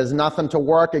 there's nothing to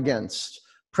work against.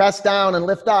 Press down and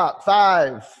lift up.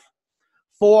 5,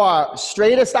 4,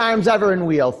 straightest arms ever in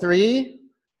wheel. 3,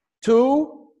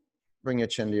 2. Bring your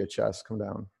chin to your chest. Come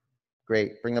down.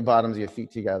 Great. Bring the bottoms of your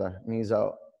feet together. Knees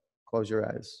out. Close your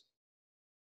eyes.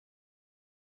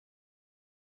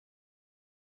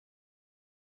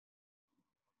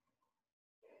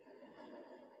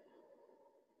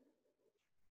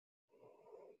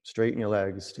 Straighten your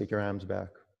legs. Take your arms back.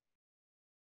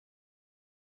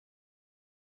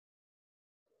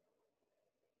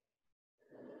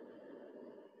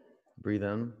 Breathe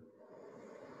in.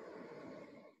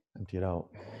 Empty it out.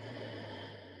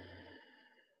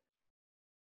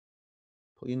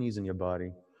 Pull your knees in your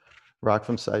body. Rock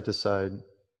from side to side.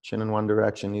 Chin in one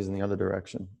direction, knees in the other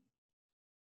direction.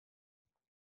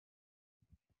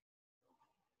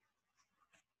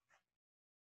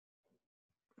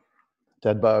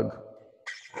 Dead bug.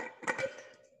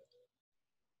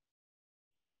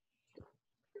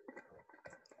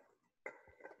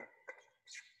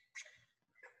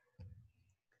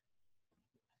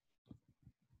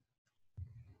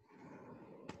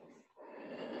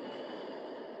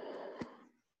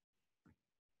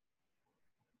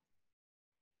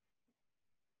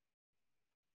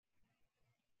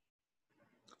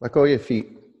 Let go of your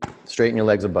feet. Straighten your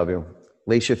legs above you.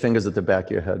 Lace your fingers at the back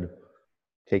of your head.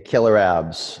 Okay, killer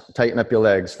abs. Tighten up your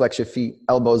legs. Flex your feet,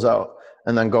 elbows out,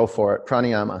 and then go for it.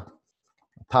 Pranayama.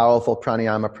 Powerful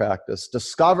pranayama practice.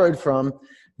 Discovered from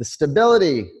the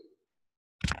stability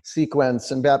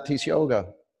sequence in Baptiste Yoga.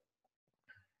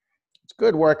 It's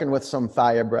good working with some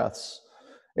fire breaths.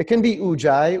 It can be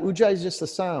ujjayi. Ujjayi is just the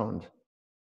sound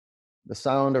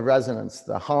of resonance,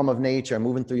 the hum of nature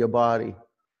moving through your body.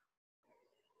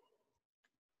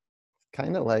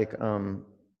 Kind of like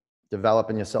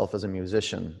developing yourself as a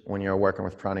musician when you're working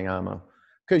with pranayama,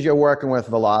 because you're working with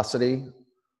velocity,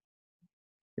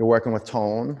 you're working with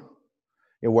tone,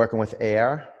 you're working with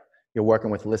air, you're working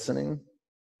with listening,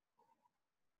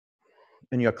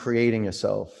 and you're creating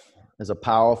yourself as a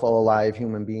powerful, alive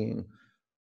human being.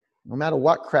 No matter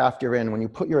what craft you're in, when you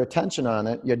put your attention on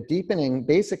it, you're deepening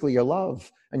basically your love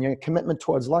and your commitment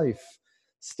towards life.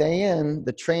 Stay in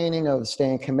the training of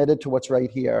staying committed to what's right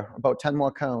here. About 10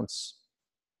 more counts.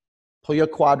 Pull your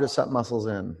quadricep muscles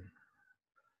in.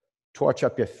 Torch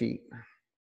up your feet.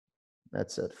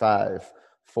 That's it. 5,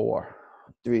 4,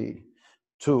 3,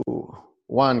 2,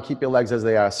 1. Keep your legs as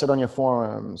they are. Sit on your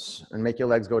forearms and make your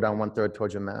legs go down 1/3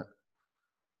 towards your mat.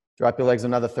 Drop your legs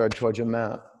another 1/3 towards your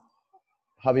mat.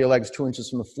 Hover your legs 2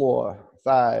 inches from the floor.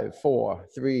 5, 4,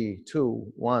 3,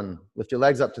 2, 1. Lift your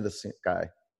legs up to the sky.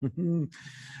 Bring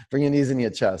your knees in your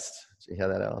chest. Did you hear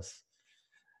that, Alice?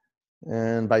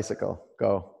 And bicycle.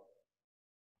 Go.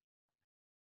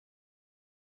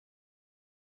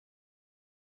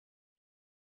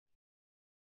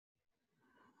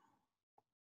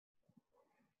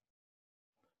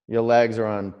 Your legs are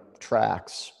on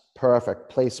tracks. Perfect.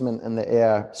 Placement in the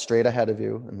air, straight ahead of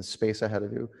you, in the space ahead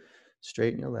of you.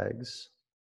 Straighten your legs.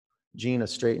 Gina,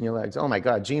 straighten your legs. Oh my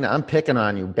God, Gina, I'm picking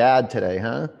on you bad today,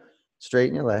 huh?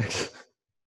 Straighten your legs.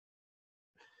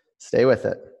 Stay with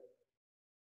it.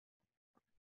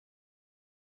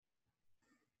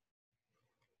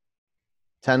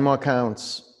 Ten more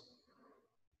counts.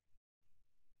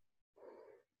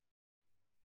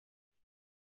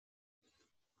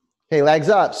 Okay, legs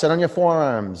up. Sit on your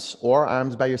forearms or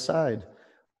arms by your side.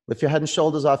 Lift your head and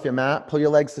shoulders off your mat. Pull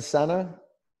your legs to center.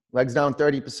 Legs down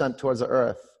 30% towards the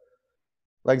earth.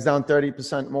 Legs down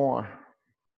 30% more.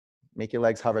 Make your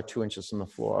legs hover 2 inches from the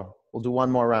floor. We'll do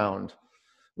one more round.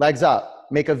 Legs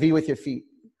up. Make a V with your feet.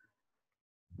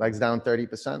 Legs down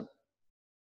 30%.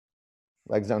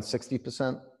 Legs down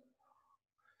 60%.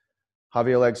 Hover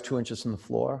your legs 2 inches from the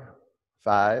floor.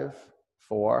 5,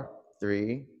 4,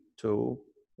 3, 2,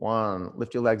 1.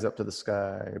 Lift your legs up to the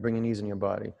sky. Bring your knees in your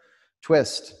body.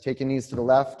 Twist. Take your knees to the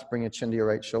left. Bring your chin to your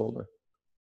right shoulder.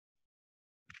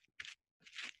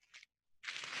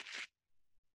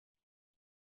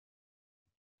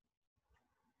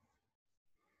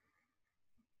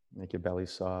 Make your belly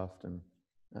soft and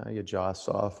your jaw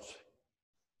soft.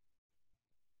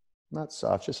 Not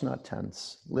soft, just not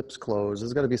tense. Lips closed.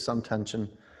 There's got to be some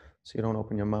tension so you don't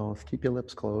open your mouth. Keep your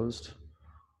lips closed.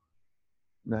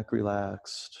 Neck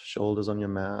relaxed. Shoulders on your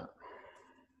mat.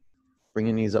 Bring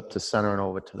your knees up to center and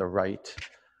over to the right.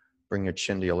 Bring your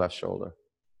chin to your left shoulder.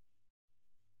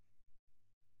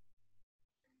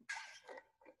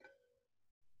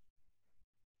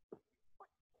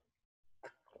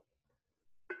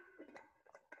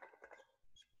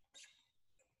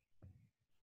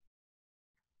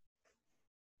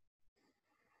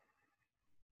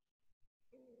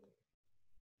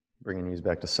 Bring your knees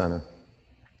back to center.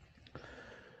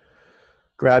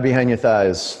 Grab behind your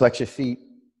thighs. Flex your feet.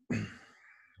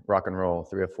 Rock and roll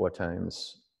 3 or 4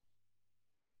 times.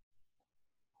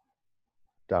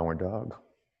 Downward dog.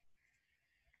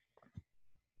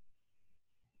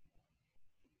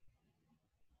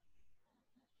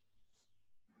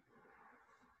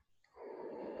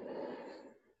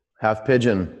 Half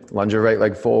pigeon, lunge your right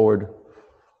leg forward.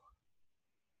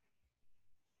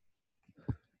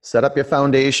 Set up your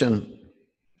foundation.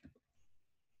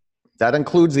 That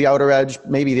includes the outer edge,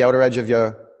 maybe the outer edge of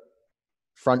your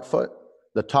front foot,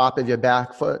 the top of your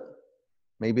back foot,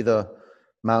 maybe the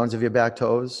mounds of your back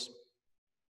toes.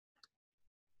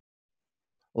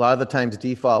 A lot of the times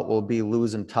default will be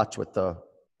losing touch with the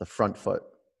front foot.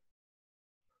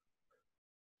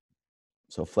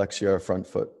 So flex your front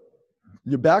foot.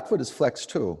 Your back foot is flexed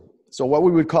too. So what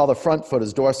we would call the front foot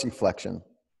is dorsiflexion.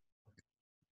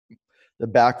 The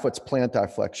back foot's plantar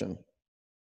flexion.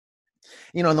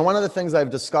 You know, and one of the things I've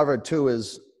discovered too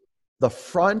is the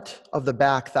front of the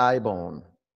back thigh bone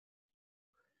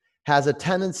has a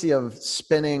tendency of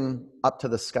spinning up to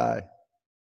the sky.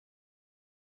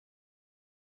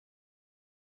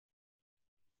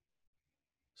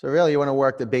 So really you want to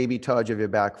work the baby toe edge of your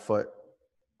back foot.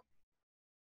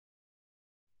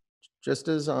 Just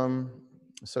as, so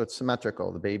it's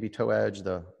symmetrical, the baby toe edge,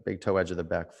 the big toe edge of the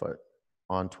back foot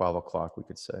on 12 o'clock, we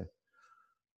could say.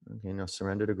 Okay, now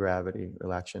surrender to gravity,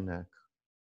 relax your neck.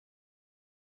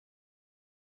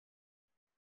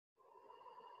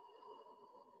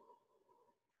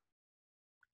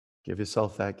 Give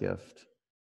yourself that gift,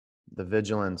 the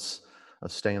vigilance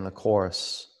of staying the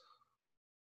course,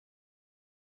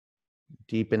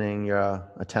 deepening your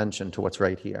attention to what's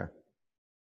right here.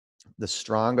 The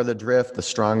stronger the drift, the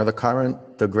stronger the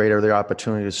current, the greater the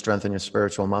opportunity to strengthen your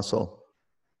spiritual muscle.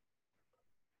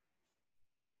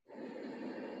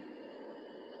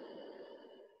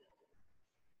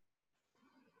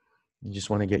 You just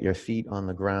want to get your feet on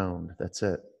the ground. That's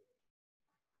it.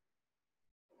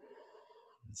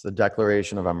 It's the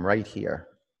declaration of I'm right here.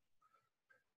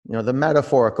 You know, the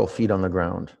metaphorical feet on the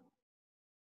ground.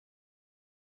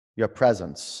 Your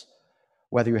presence.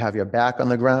 Whether you have your back on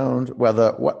the ground,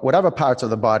 whatever parts of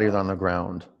the body are on the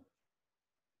ground.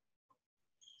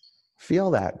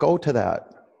 Feel that. Go to that.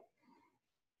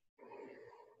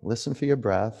 Listen for your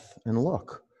breath and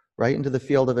look right into the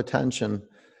field of attention.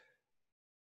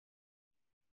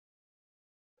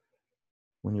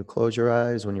 When you close your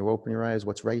eyes, when you open your eyes,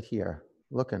 what's right here?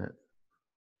 Look in it.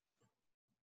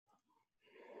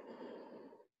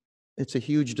 It's a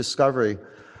huge discovery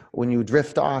when you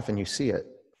drift off and you see it.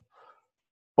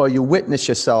 Or you witness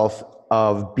yourself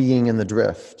of being in the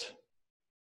drift.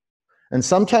 And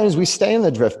sometimes we stay in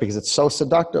the drift because it's so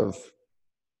seductive.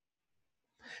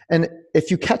 And if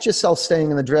you catch yourself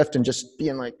staying in the drift and just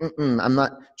being like, I'm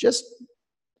not, just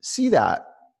see that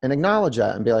and acknowledge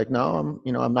that and be like, no,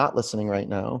 I'm not listening right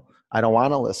now. I don't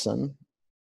want to listen.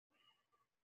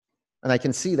 And I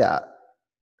can see that.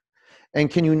 And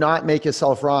can you not make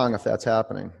yourself wrong if that's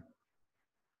happening?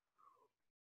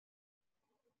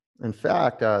 In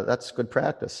fact, that's good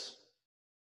practice.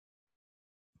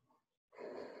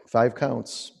 5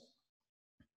 counts.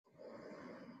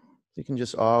 You can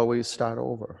just always start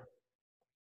over.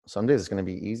 Some days it's going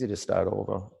to be easy to start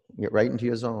over. Get right into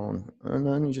your zone. And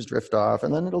then you just drift off.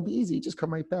 And then it'll be easy. Just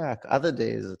come right back. Other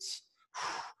days, it's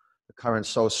the current's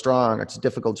so strong, it's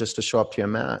difficult just to show up to your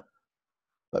mat.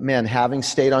 But man, having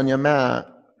stayed on your mat,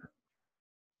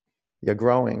 you're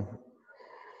growing.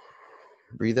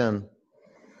 Breathe in.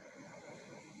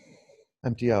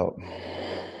 Empty out.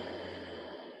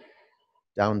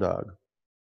 Down dog.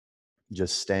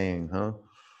 Just staying, huh?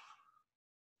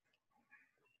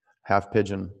 Half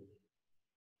pigeon.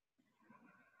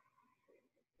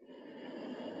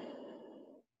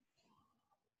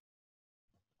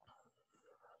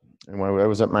 And when I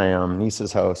was at my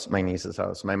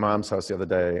my mom's house the other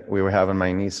day, we were having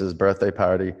my niece's birthday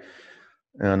party.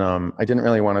 And I didn't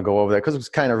really want to go over there because it was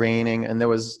kind of raining, and there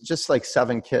was just like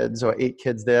 7 kids or 8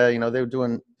 kids there. You know, they were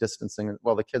doing distancing.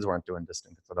 Well, the kids weren't doing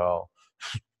distancing at all.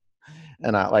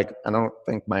 And I don't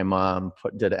think my mom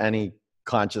did any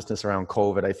consciousness around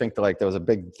COVID. I think there was a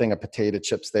big thing of potato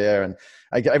chips there, and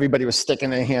everybody was sticking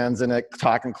their hands in it,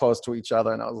 talking close to each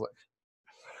other. And I was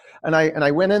like, and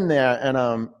I went in there,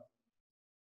 and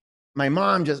my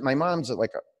mom's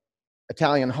like a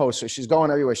Italian host, so she's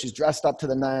going everywhere. She's dressed up to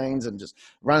the nines and just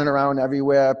running around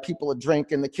everywhere. People are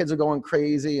drinking. The kids are going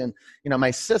crazy. And,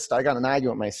 my sister, I got an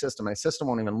argument with my sister. My sister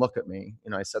won't even look at me.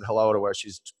 I said hello to her.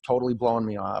 She's totally blowing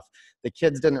me off. The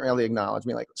kids didn't really acknowledge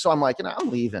me. So I'm like, I'm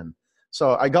leaving.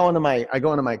 So I go into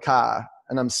my car,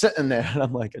 and I'm sitting there, and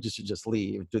I'm like, I should just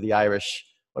leave. Do the Irish,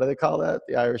 what do they call that?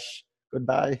 The Irish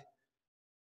goodbye,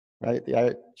 right? The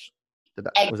Irish Was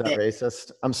that Exit.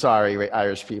 racist? I'm sorry,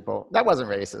 Irish people. That wasn't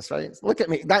racist, right? Look at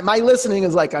me. My listening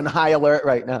is like on high alert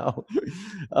right now.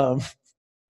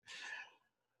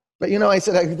 But you know, I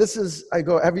said, I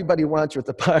go, everybody wants you at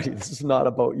the party. This is not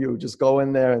about you. Just go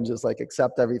in there and just like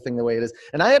accept everything the way it is.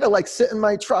 And I had to like sit in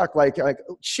my truck, like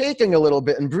shaking a little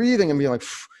bit and breathing and being like,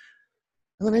 phew.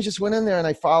 And then I just went in there and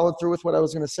I followed through with what I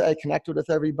was going to say. I connected with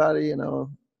everybody, you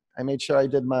know. I made sure I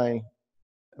did my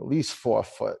at least 4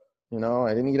 foot, you know.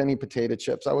 I didn't eat any potato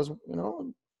chips. I was, you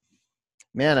know,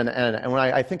 man. And when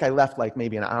I think I left like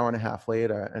maybe an hour and a half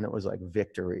later, and it was like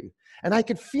victory. And I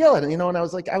could feel it, and, you know, and I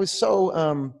was like, I was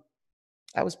so,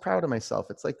 I was proud of myself.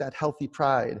 It's like that healthy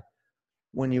pride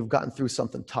when you've gotten through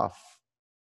something tough.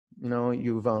 You know,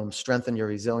 you've strengthened your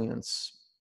resilience,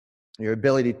 your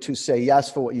ability to say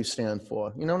yes for what you stand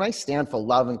for. You know, and I stand for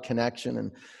love and connection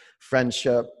and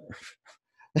friendship.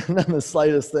 And then the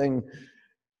slightest thing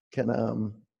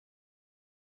can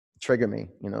trigger me,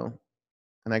 you know,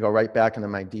 and I go right back into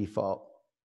my default.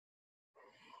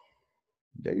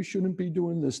 They shouldn't be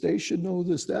doing this. They should know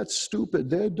this. That's stupid.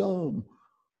 They're dumb.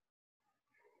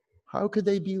 How could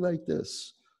they be like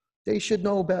this? They should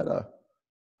know better.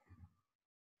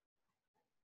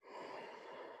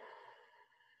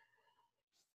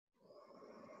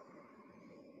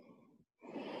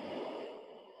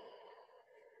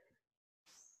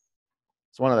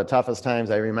 It's one of the toughest times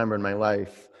I remember in my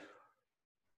life.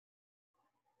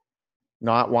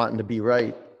 Not wanting to be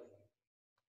right.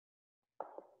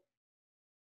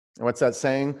 And what's that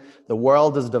saying? The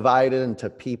world is divided into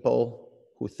people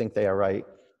who think they are right.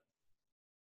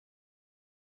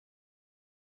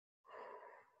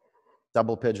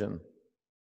 Double pigeon.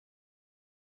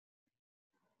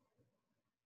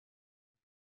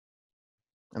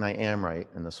 And I am right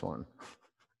in this one.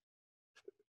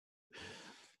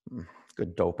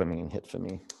 Good dopamine hit for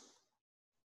me.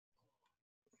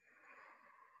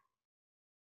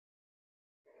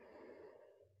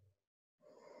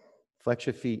 Flex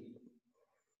your feet.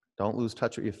 Don't lose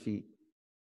touch with your feet.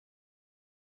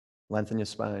 Lengthen your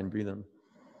spine, breathe in,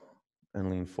 and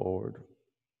lean forward.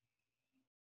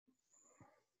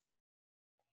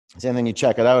 And then you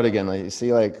check it out again. Like you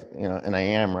see, like, you know, and I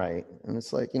am right. And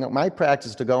it's like, you know, my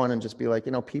practice to go in and just be like,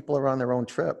 you know, people are on their own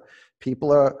trip.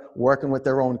 People are working with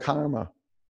their own karma.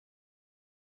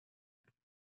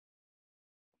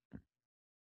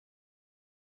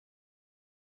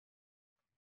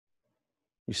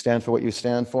 You stand for what you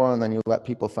stand for, and then you let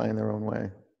people find their own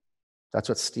way. That's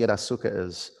what sthira sukha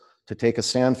is, to take a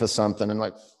stand for something and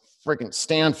like freaking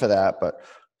stand for that, but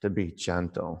to be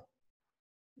gentle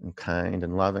and kind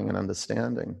and loving and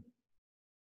understanding.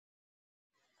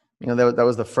 You know, that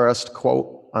was the first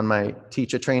quote on my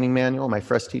teacher training manual, my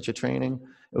first teacher training.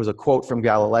 It was a quote from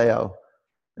Galileo,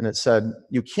 and it said,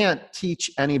 "You can't teach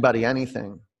anybody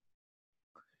anything.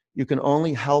 You can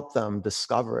only help them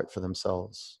discover it for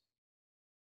themselves."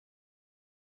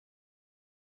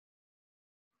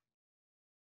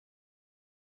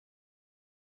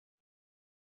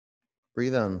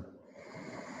 Breathe in.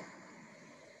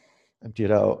 Empty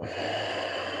it out.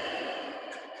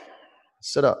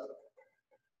 Sit up.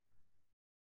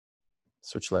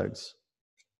 Switch legs.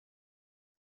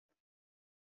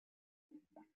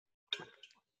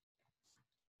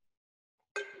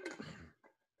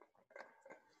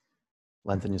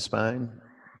 Lengthen your spine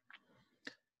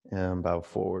and bow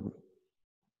forward.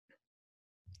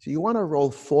 So you want to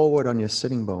roll forward on your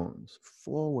sitting bones,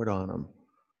 forward on them.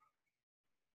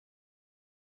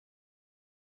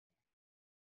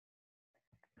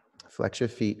 Flex your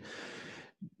feet.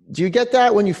 Do you get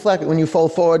that when you flex, when you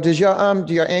fold forward? Do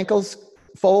your ankles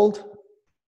fold?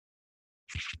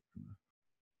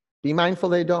 Be mindful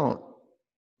they don't.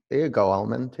 There you go,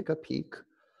 Alman. Take a peek.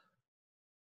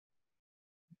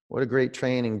 What a great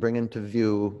training, bring into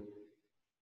view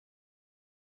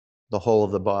the whole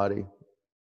of the body,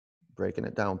 breaking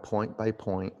it down point by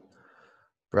point,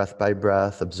 breath by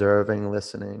breath, observing,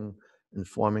 listening,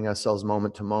 informing ourselves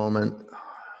moment to moment,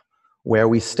 where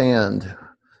we stand.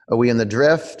 Are we in the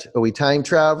drift? Are we time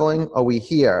traveling? Are we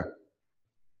here?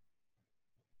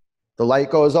 The light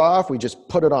goes off, we just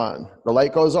put it on. The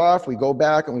light goes off, we go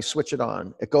back and we switch it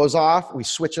on. It goes off, we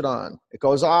switch it on. It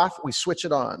goes off, we switch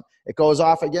it on. It goes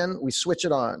off again, we switch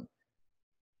it on.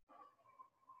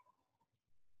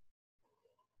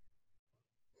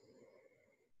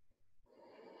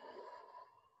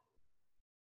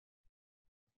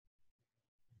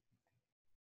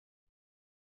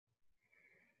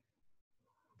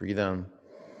 Breathe in.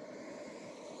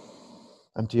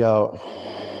 Empty out.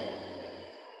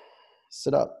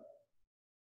 Sit up.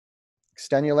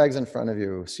 Extend your legs in front of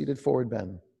you. Seated forward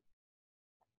bend.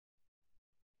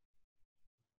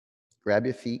 Grab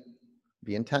your feet.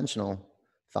 Be intentional.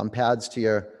 Thumb pads to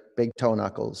your big toe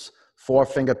knuckles. 4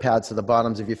 finger pads to the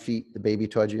bottoms of your feet, the baby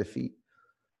towards your feet.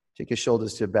 Take your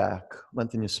shoulders to your back.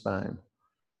 Lengthen your spine.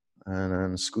 And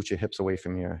then scoot your hips away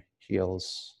from your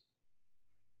heels.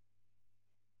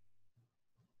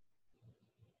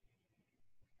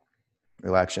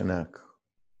 Relax your neck.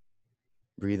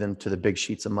 Breathe into the big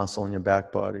sheets of muscle in your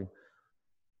back body.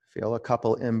 Feel a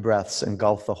couple in-breaths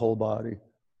engulf the whole body.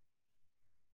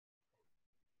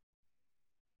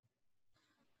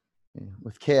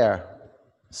 With care,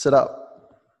 sit up.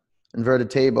 Inverted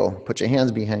table. Put your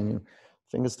hands behind you.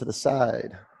 Fingers to the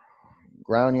side.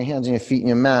 Ground your hands and your feet in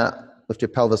your mat. Lift your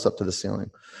pelvis up to the ceiling.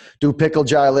 Do pickle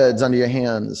jar lids under your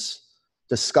hands.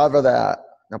 Discover that.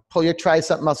 Now pull your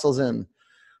tricep muscles in.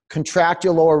 Contract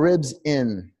your lower ribs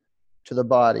in to the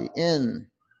body. In.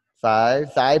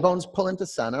 5. Thigh bones pull into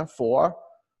center. 4.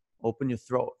 Open your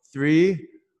throat. 3,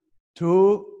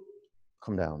 2,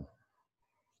 come down.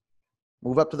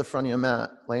 Move up to the front of your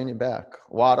mat. Lay on your back.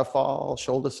 Waterfall,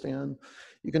 shoulder stand.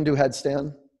 You can do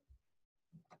headstand.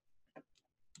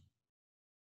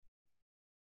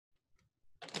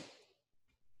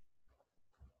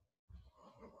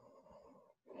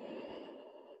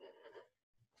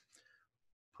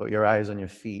 Put your eyes on your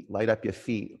feet. Light up your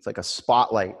feet. It's like a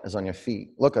spotlight is on your feet.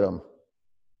 Look at them.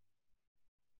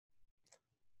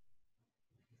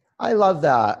 I love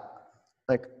that.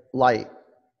 Like light.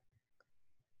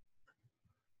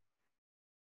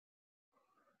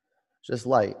 Just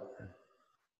light.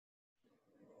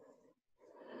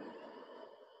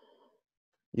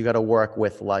 You got to work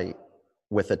with light,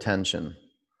 with attention.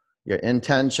 Your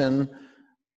intention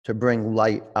to bring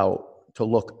light out, to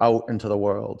look out into the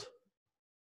world.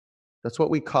 That's what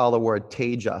we call the word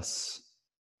tejas.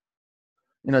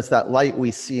 You know, it's that light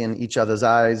we see in each other's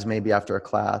eyes, maybe after a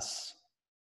class,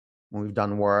 when we've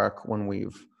done work, when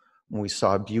we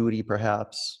saw beauty,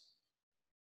 perhaps.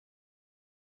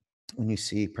 When you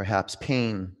see perhaps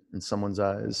pain in someone's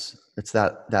eyes, it's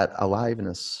that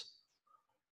aliveness.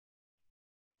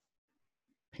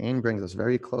 Pain brings us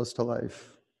very close to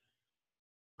life,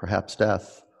 perhaps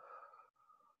death.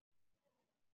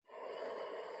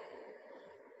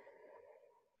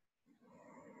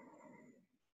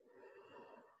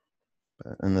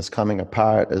 And this coming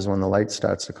apart is when the light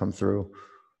starts to come through.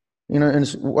 You know, and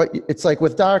it's like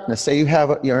with darkness. Say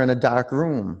you're in a dark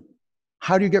room.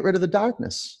 How do you get rid of the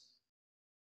darkness?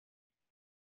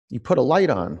 You put a light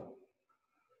on.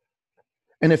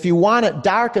 And if you want it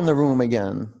dark in the room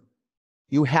again,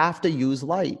 you have to use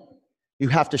light. You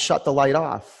have to shut the light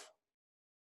off.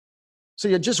 So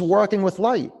you're just working with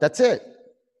light. That's it.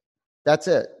 That's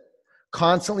it.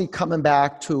 Constantly coming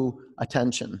back to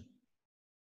attention.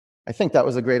 I think that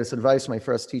was the greatest advice my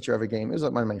first teacher ever gave me. It was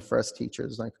like one of my first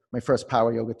teachers, like my first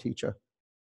power yoga teacher.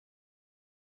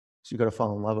 So you got to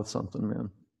fall in love with something, man.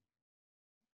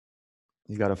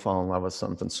 You got to fall in love with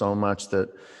something so much that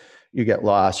you get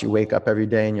lost. You wake up every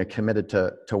day and you're committed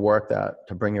to work that,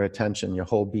 to bring your attention, your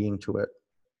whole being to it,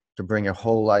 to bring your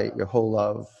whole light, your whole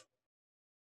love.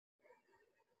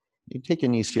 You take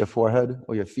your knees to your forehead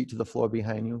or your feet to the floor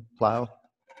behind you, plow.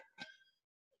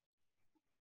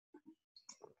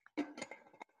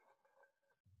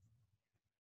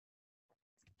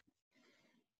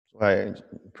 Right.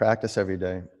 Practice every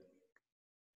day.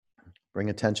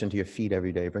 Bring attention to your feet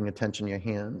every day. Bring attention to your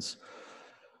hands,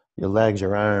 your legs,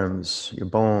 your arms, your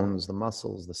bones, the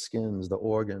muscles, the skins, the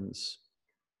organs.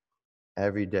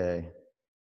 Every day.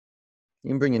 You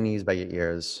can bring your knees by your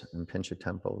ears and pinch your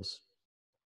temples.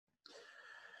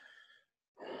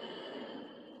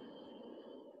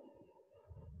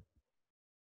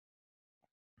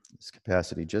 This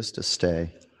capacity just to stay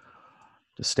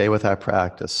with our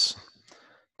practice,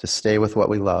 to stay with what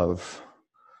we love,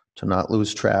 to not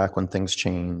lose track when things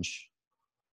change.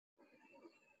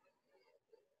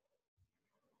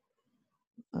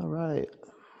 All right.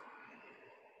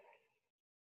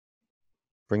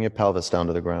 Bring your pelvis down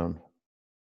to the ground.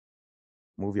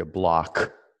 Move your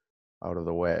block out of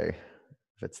the way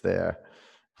if it's there.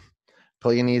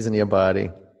 Pull your knees into your body.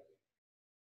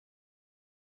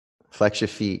 Flex your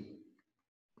feet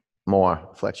more.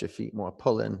 Flex your feet more.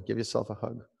 Pull in. Give yourself a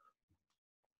hug.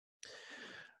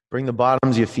 Bring the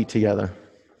bottoms of your feet together.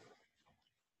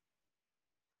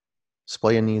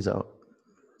 Splay your knees out.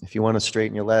 If you want to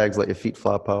straighten your legs, let your feet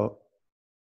flop out.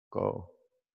 Go.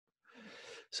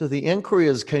 So the inquiry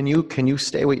is, can you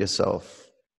stay with yourself?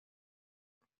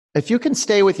 If you can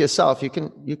stay with yourself, you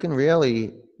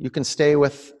can stay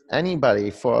with anybody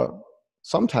for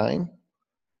some time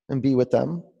and be with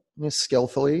them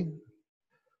skillfully.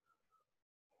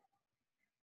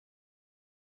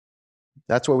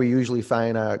 That's where we usually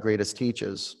find our greatest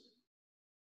teachers.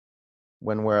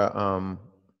 When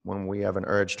we have an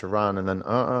urge to run, and then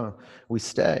we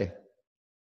stay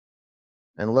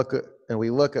and we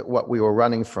look at what we were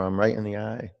running from right in the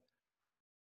eye.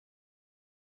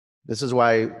 This is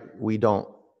why we don't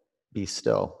be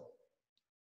still.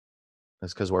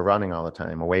 It's because we're running all the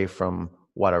time away from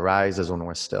what arises when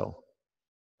we're still.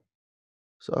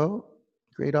 So,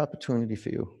 great opportunity for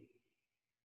you.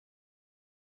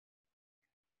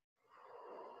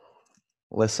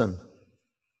 Listen.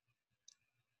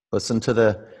 Listen to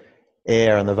the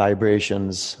air and the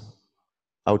vibrations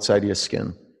outside your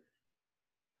skin.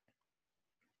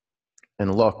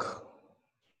 And look.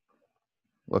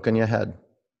 Look in your head.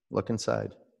 Look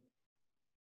inside.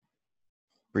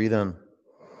 Breathe in.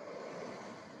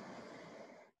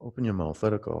 Open your mouth.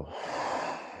 Let it go.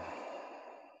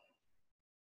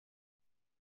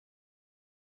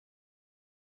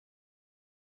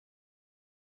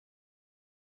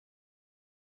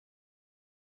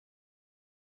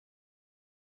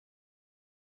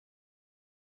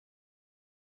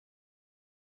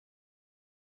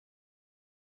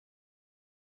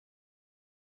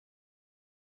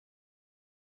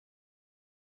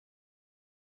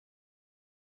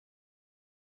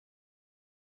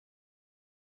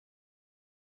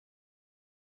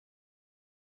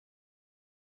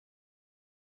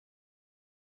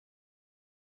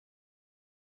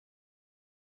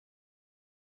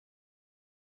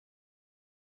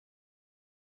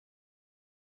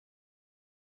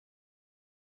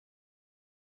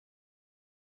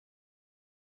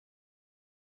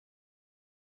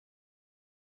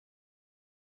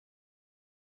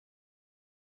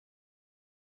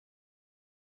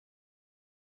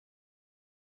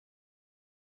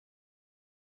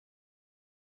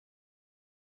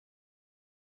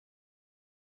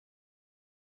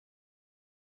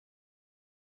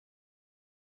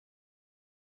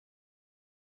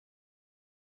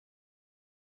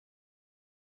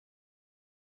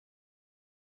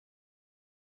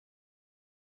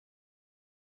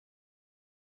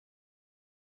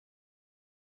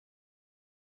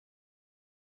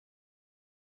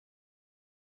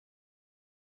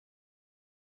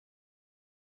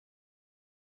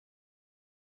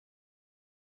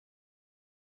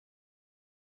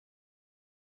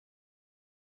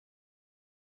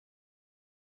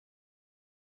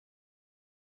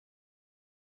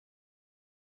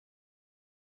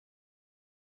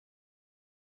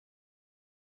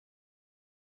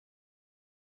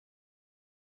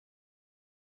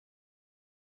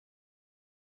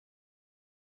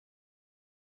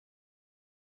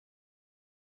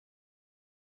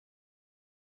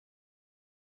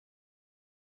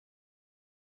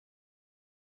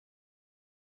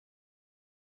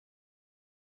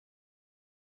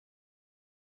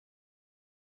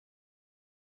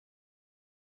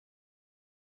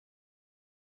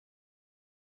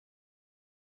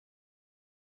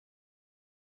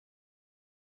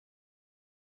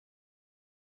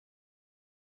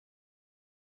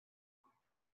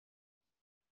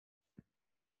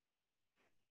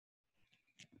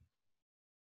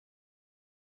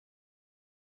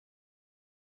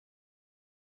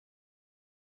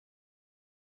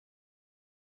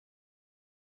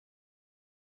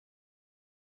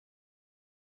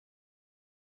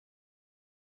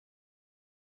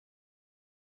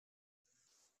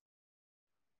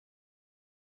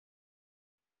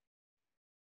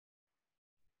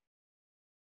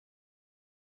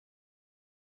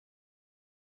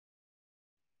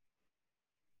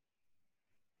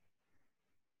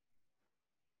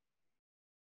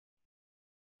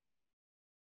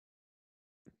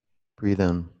 Breathe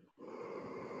in.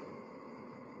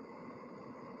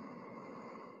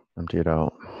 Empty it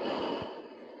out.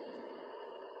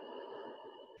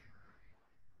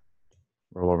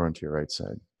 Roll over onto your right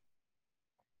side.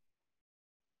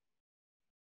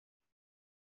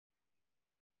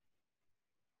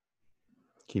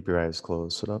 Keep your eyes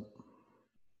closed. Sit up.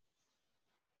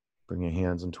 Bring your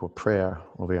hands into a prayer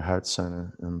over your heart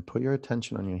center and put your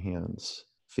attention on your hands.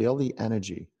 Feel the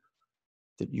energy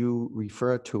that you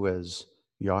refer to as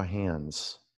your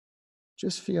hands.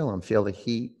 Just feel them. Feel the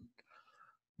heat.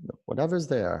 Whatever's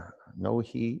there. No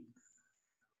heat.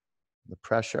 The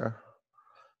pressure.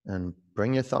 And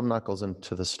bring your thumb knuckles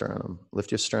into the sternum.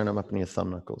 Lift your sternum up in your thumb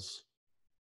knuckles.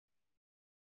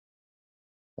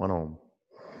 One Om.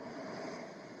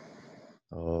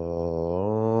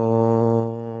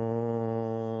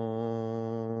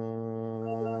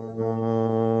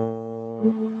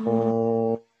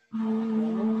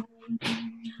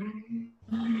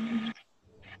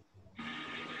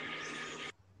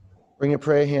 Bring your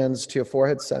prayer hands to your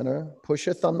forehead center. Push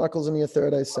your thumb knuckles into your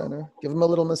third eye center. Give them a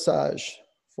little massage.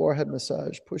 Forehead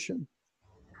massage. Push them.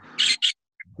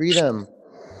 Breathe in.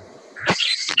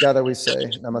 Together we say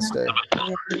namaste.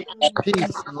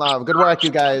 Peace and love. Good work,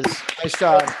 you guys. Nice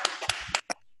job.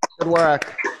 Good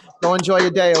work. Go enjoy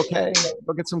your day, okay?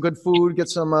 Go get some good food, get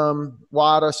some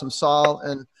water, some salt,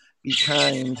 and be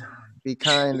kind. Be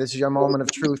kind. This is your moment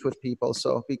of truth with people,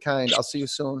 so be kind. I'll see you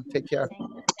soon. Take care.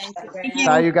 Thank you.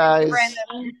 Bye, you guys.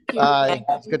 Brandon. Bye.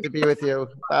 It's good to be with you.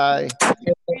 Bye.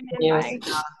 Bye.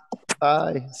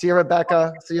 Bye. See you,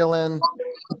 Rebecca. See you, Lynn.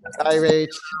 Bye, Rach.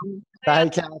 Bye,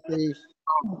 Kathy.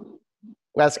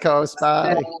 West Coast.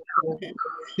 Bye.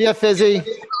 See ya, Fizzy.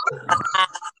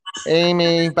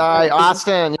 Amy. Bye.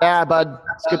 Austin. Yeah, bud.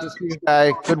 It's good to see you,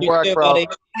 guy. Good work, bro.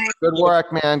 Good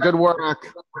work, man. Good work.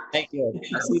 Thank you.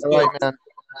 All right, man.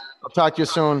 I'll talk to you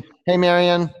soon. Hey,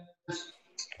 Marion.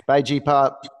 Bye,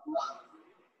 G-Pop.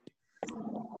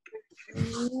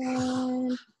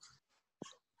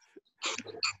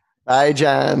 Bye,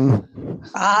 Jen.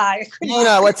 Bye.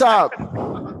 Nina, what's up?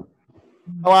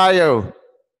 How are you?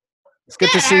 It's good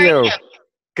to see you.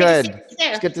 Good.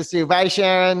 It's good to see you. Bye,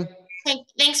 Sharon.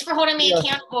 Thanks for holding me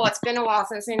accountable. It's been a while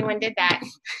since anyone did that.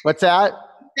 What's that?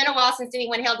 It's been a while since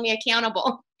anyone held me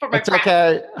accountable for my It's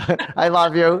okay. I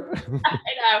love you. I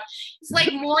know. It's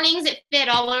like mornings at Fit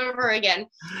all over again.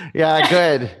 Yeah,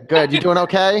 good. Good. You doing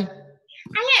okay?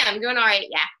 I am doing all right.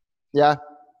 Yeah. Yeah.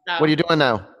 So, What are you doing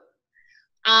now?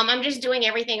 I'm just doing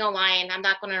everything online. I'm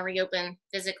not going to reopen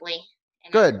physically.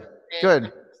 And Good. I'm Good.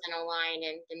 100% online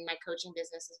and my coaching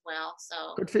business as well.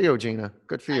 So Good for you, Gina.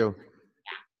 Good for you.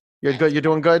 You're good. You're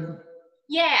doing good?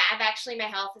 yeah, my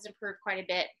health has improved quite a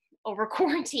bit over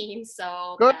quarantine.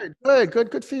 So Good. Good. Good.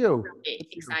 Good for you. it's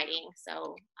exciting.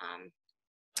 So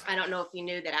I don't know if you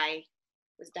knew that I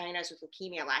was diagnosed with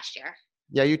leukemia last year.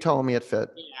 Yeah, you told me it fit.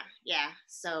 Yeah.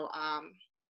 So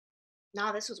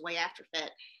no, this was way after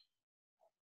Fit.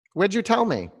 Where'd you tell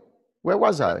me? Where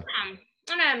was I? I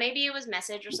don't know, maybe it was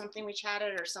message or something, we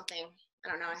chatted or something. I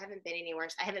don't know. I haven't been anywhere.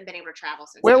 I haven't been able to travel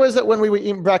since. Where was it when we were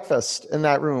eating breakfast in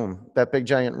that room, that big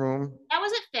giant room? That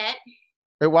was at Fit.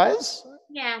 It was?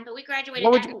 Yeah, but we graduated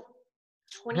What would back in you?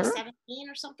 2017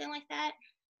 or something like that.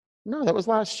 No, that was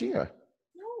last year,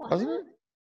 No, wasn't it?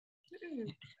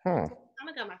 Mm-mm. Huh. Time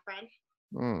ago, my friend.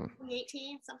 Hmm.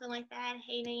 2018, something like that.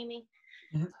 Hey, Amy.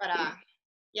 Mhm. But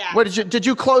yeah. What did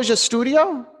you close your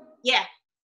studio? Yeah.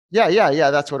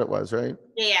 Yeah. That's what it was, right?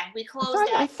 Yeah. We closed I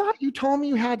that. thought you told me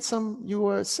you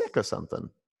were sick or something.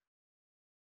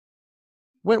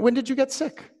 When did you get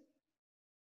sick?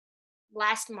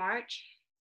 Last March.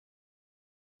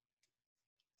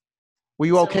 Were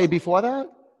you So- okay before that?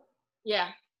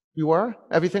 Yeah. You were?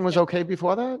 Everything was okay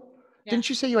before that? Yeah. Didn't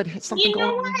you say you had something You know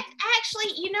going what? on?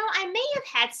 Actually, I may have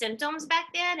had symptoms back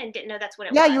then and didn't know that's what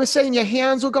it Yeah, was. you were saying your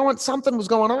hands were going, something was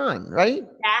going on, right?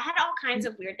 Yeah, I had all kinds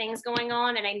of weird things going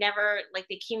on, and I never, like,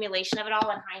 the accumulation of it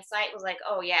all in hindsight was like,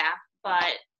 oh yeah.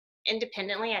 But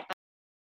independently, I thought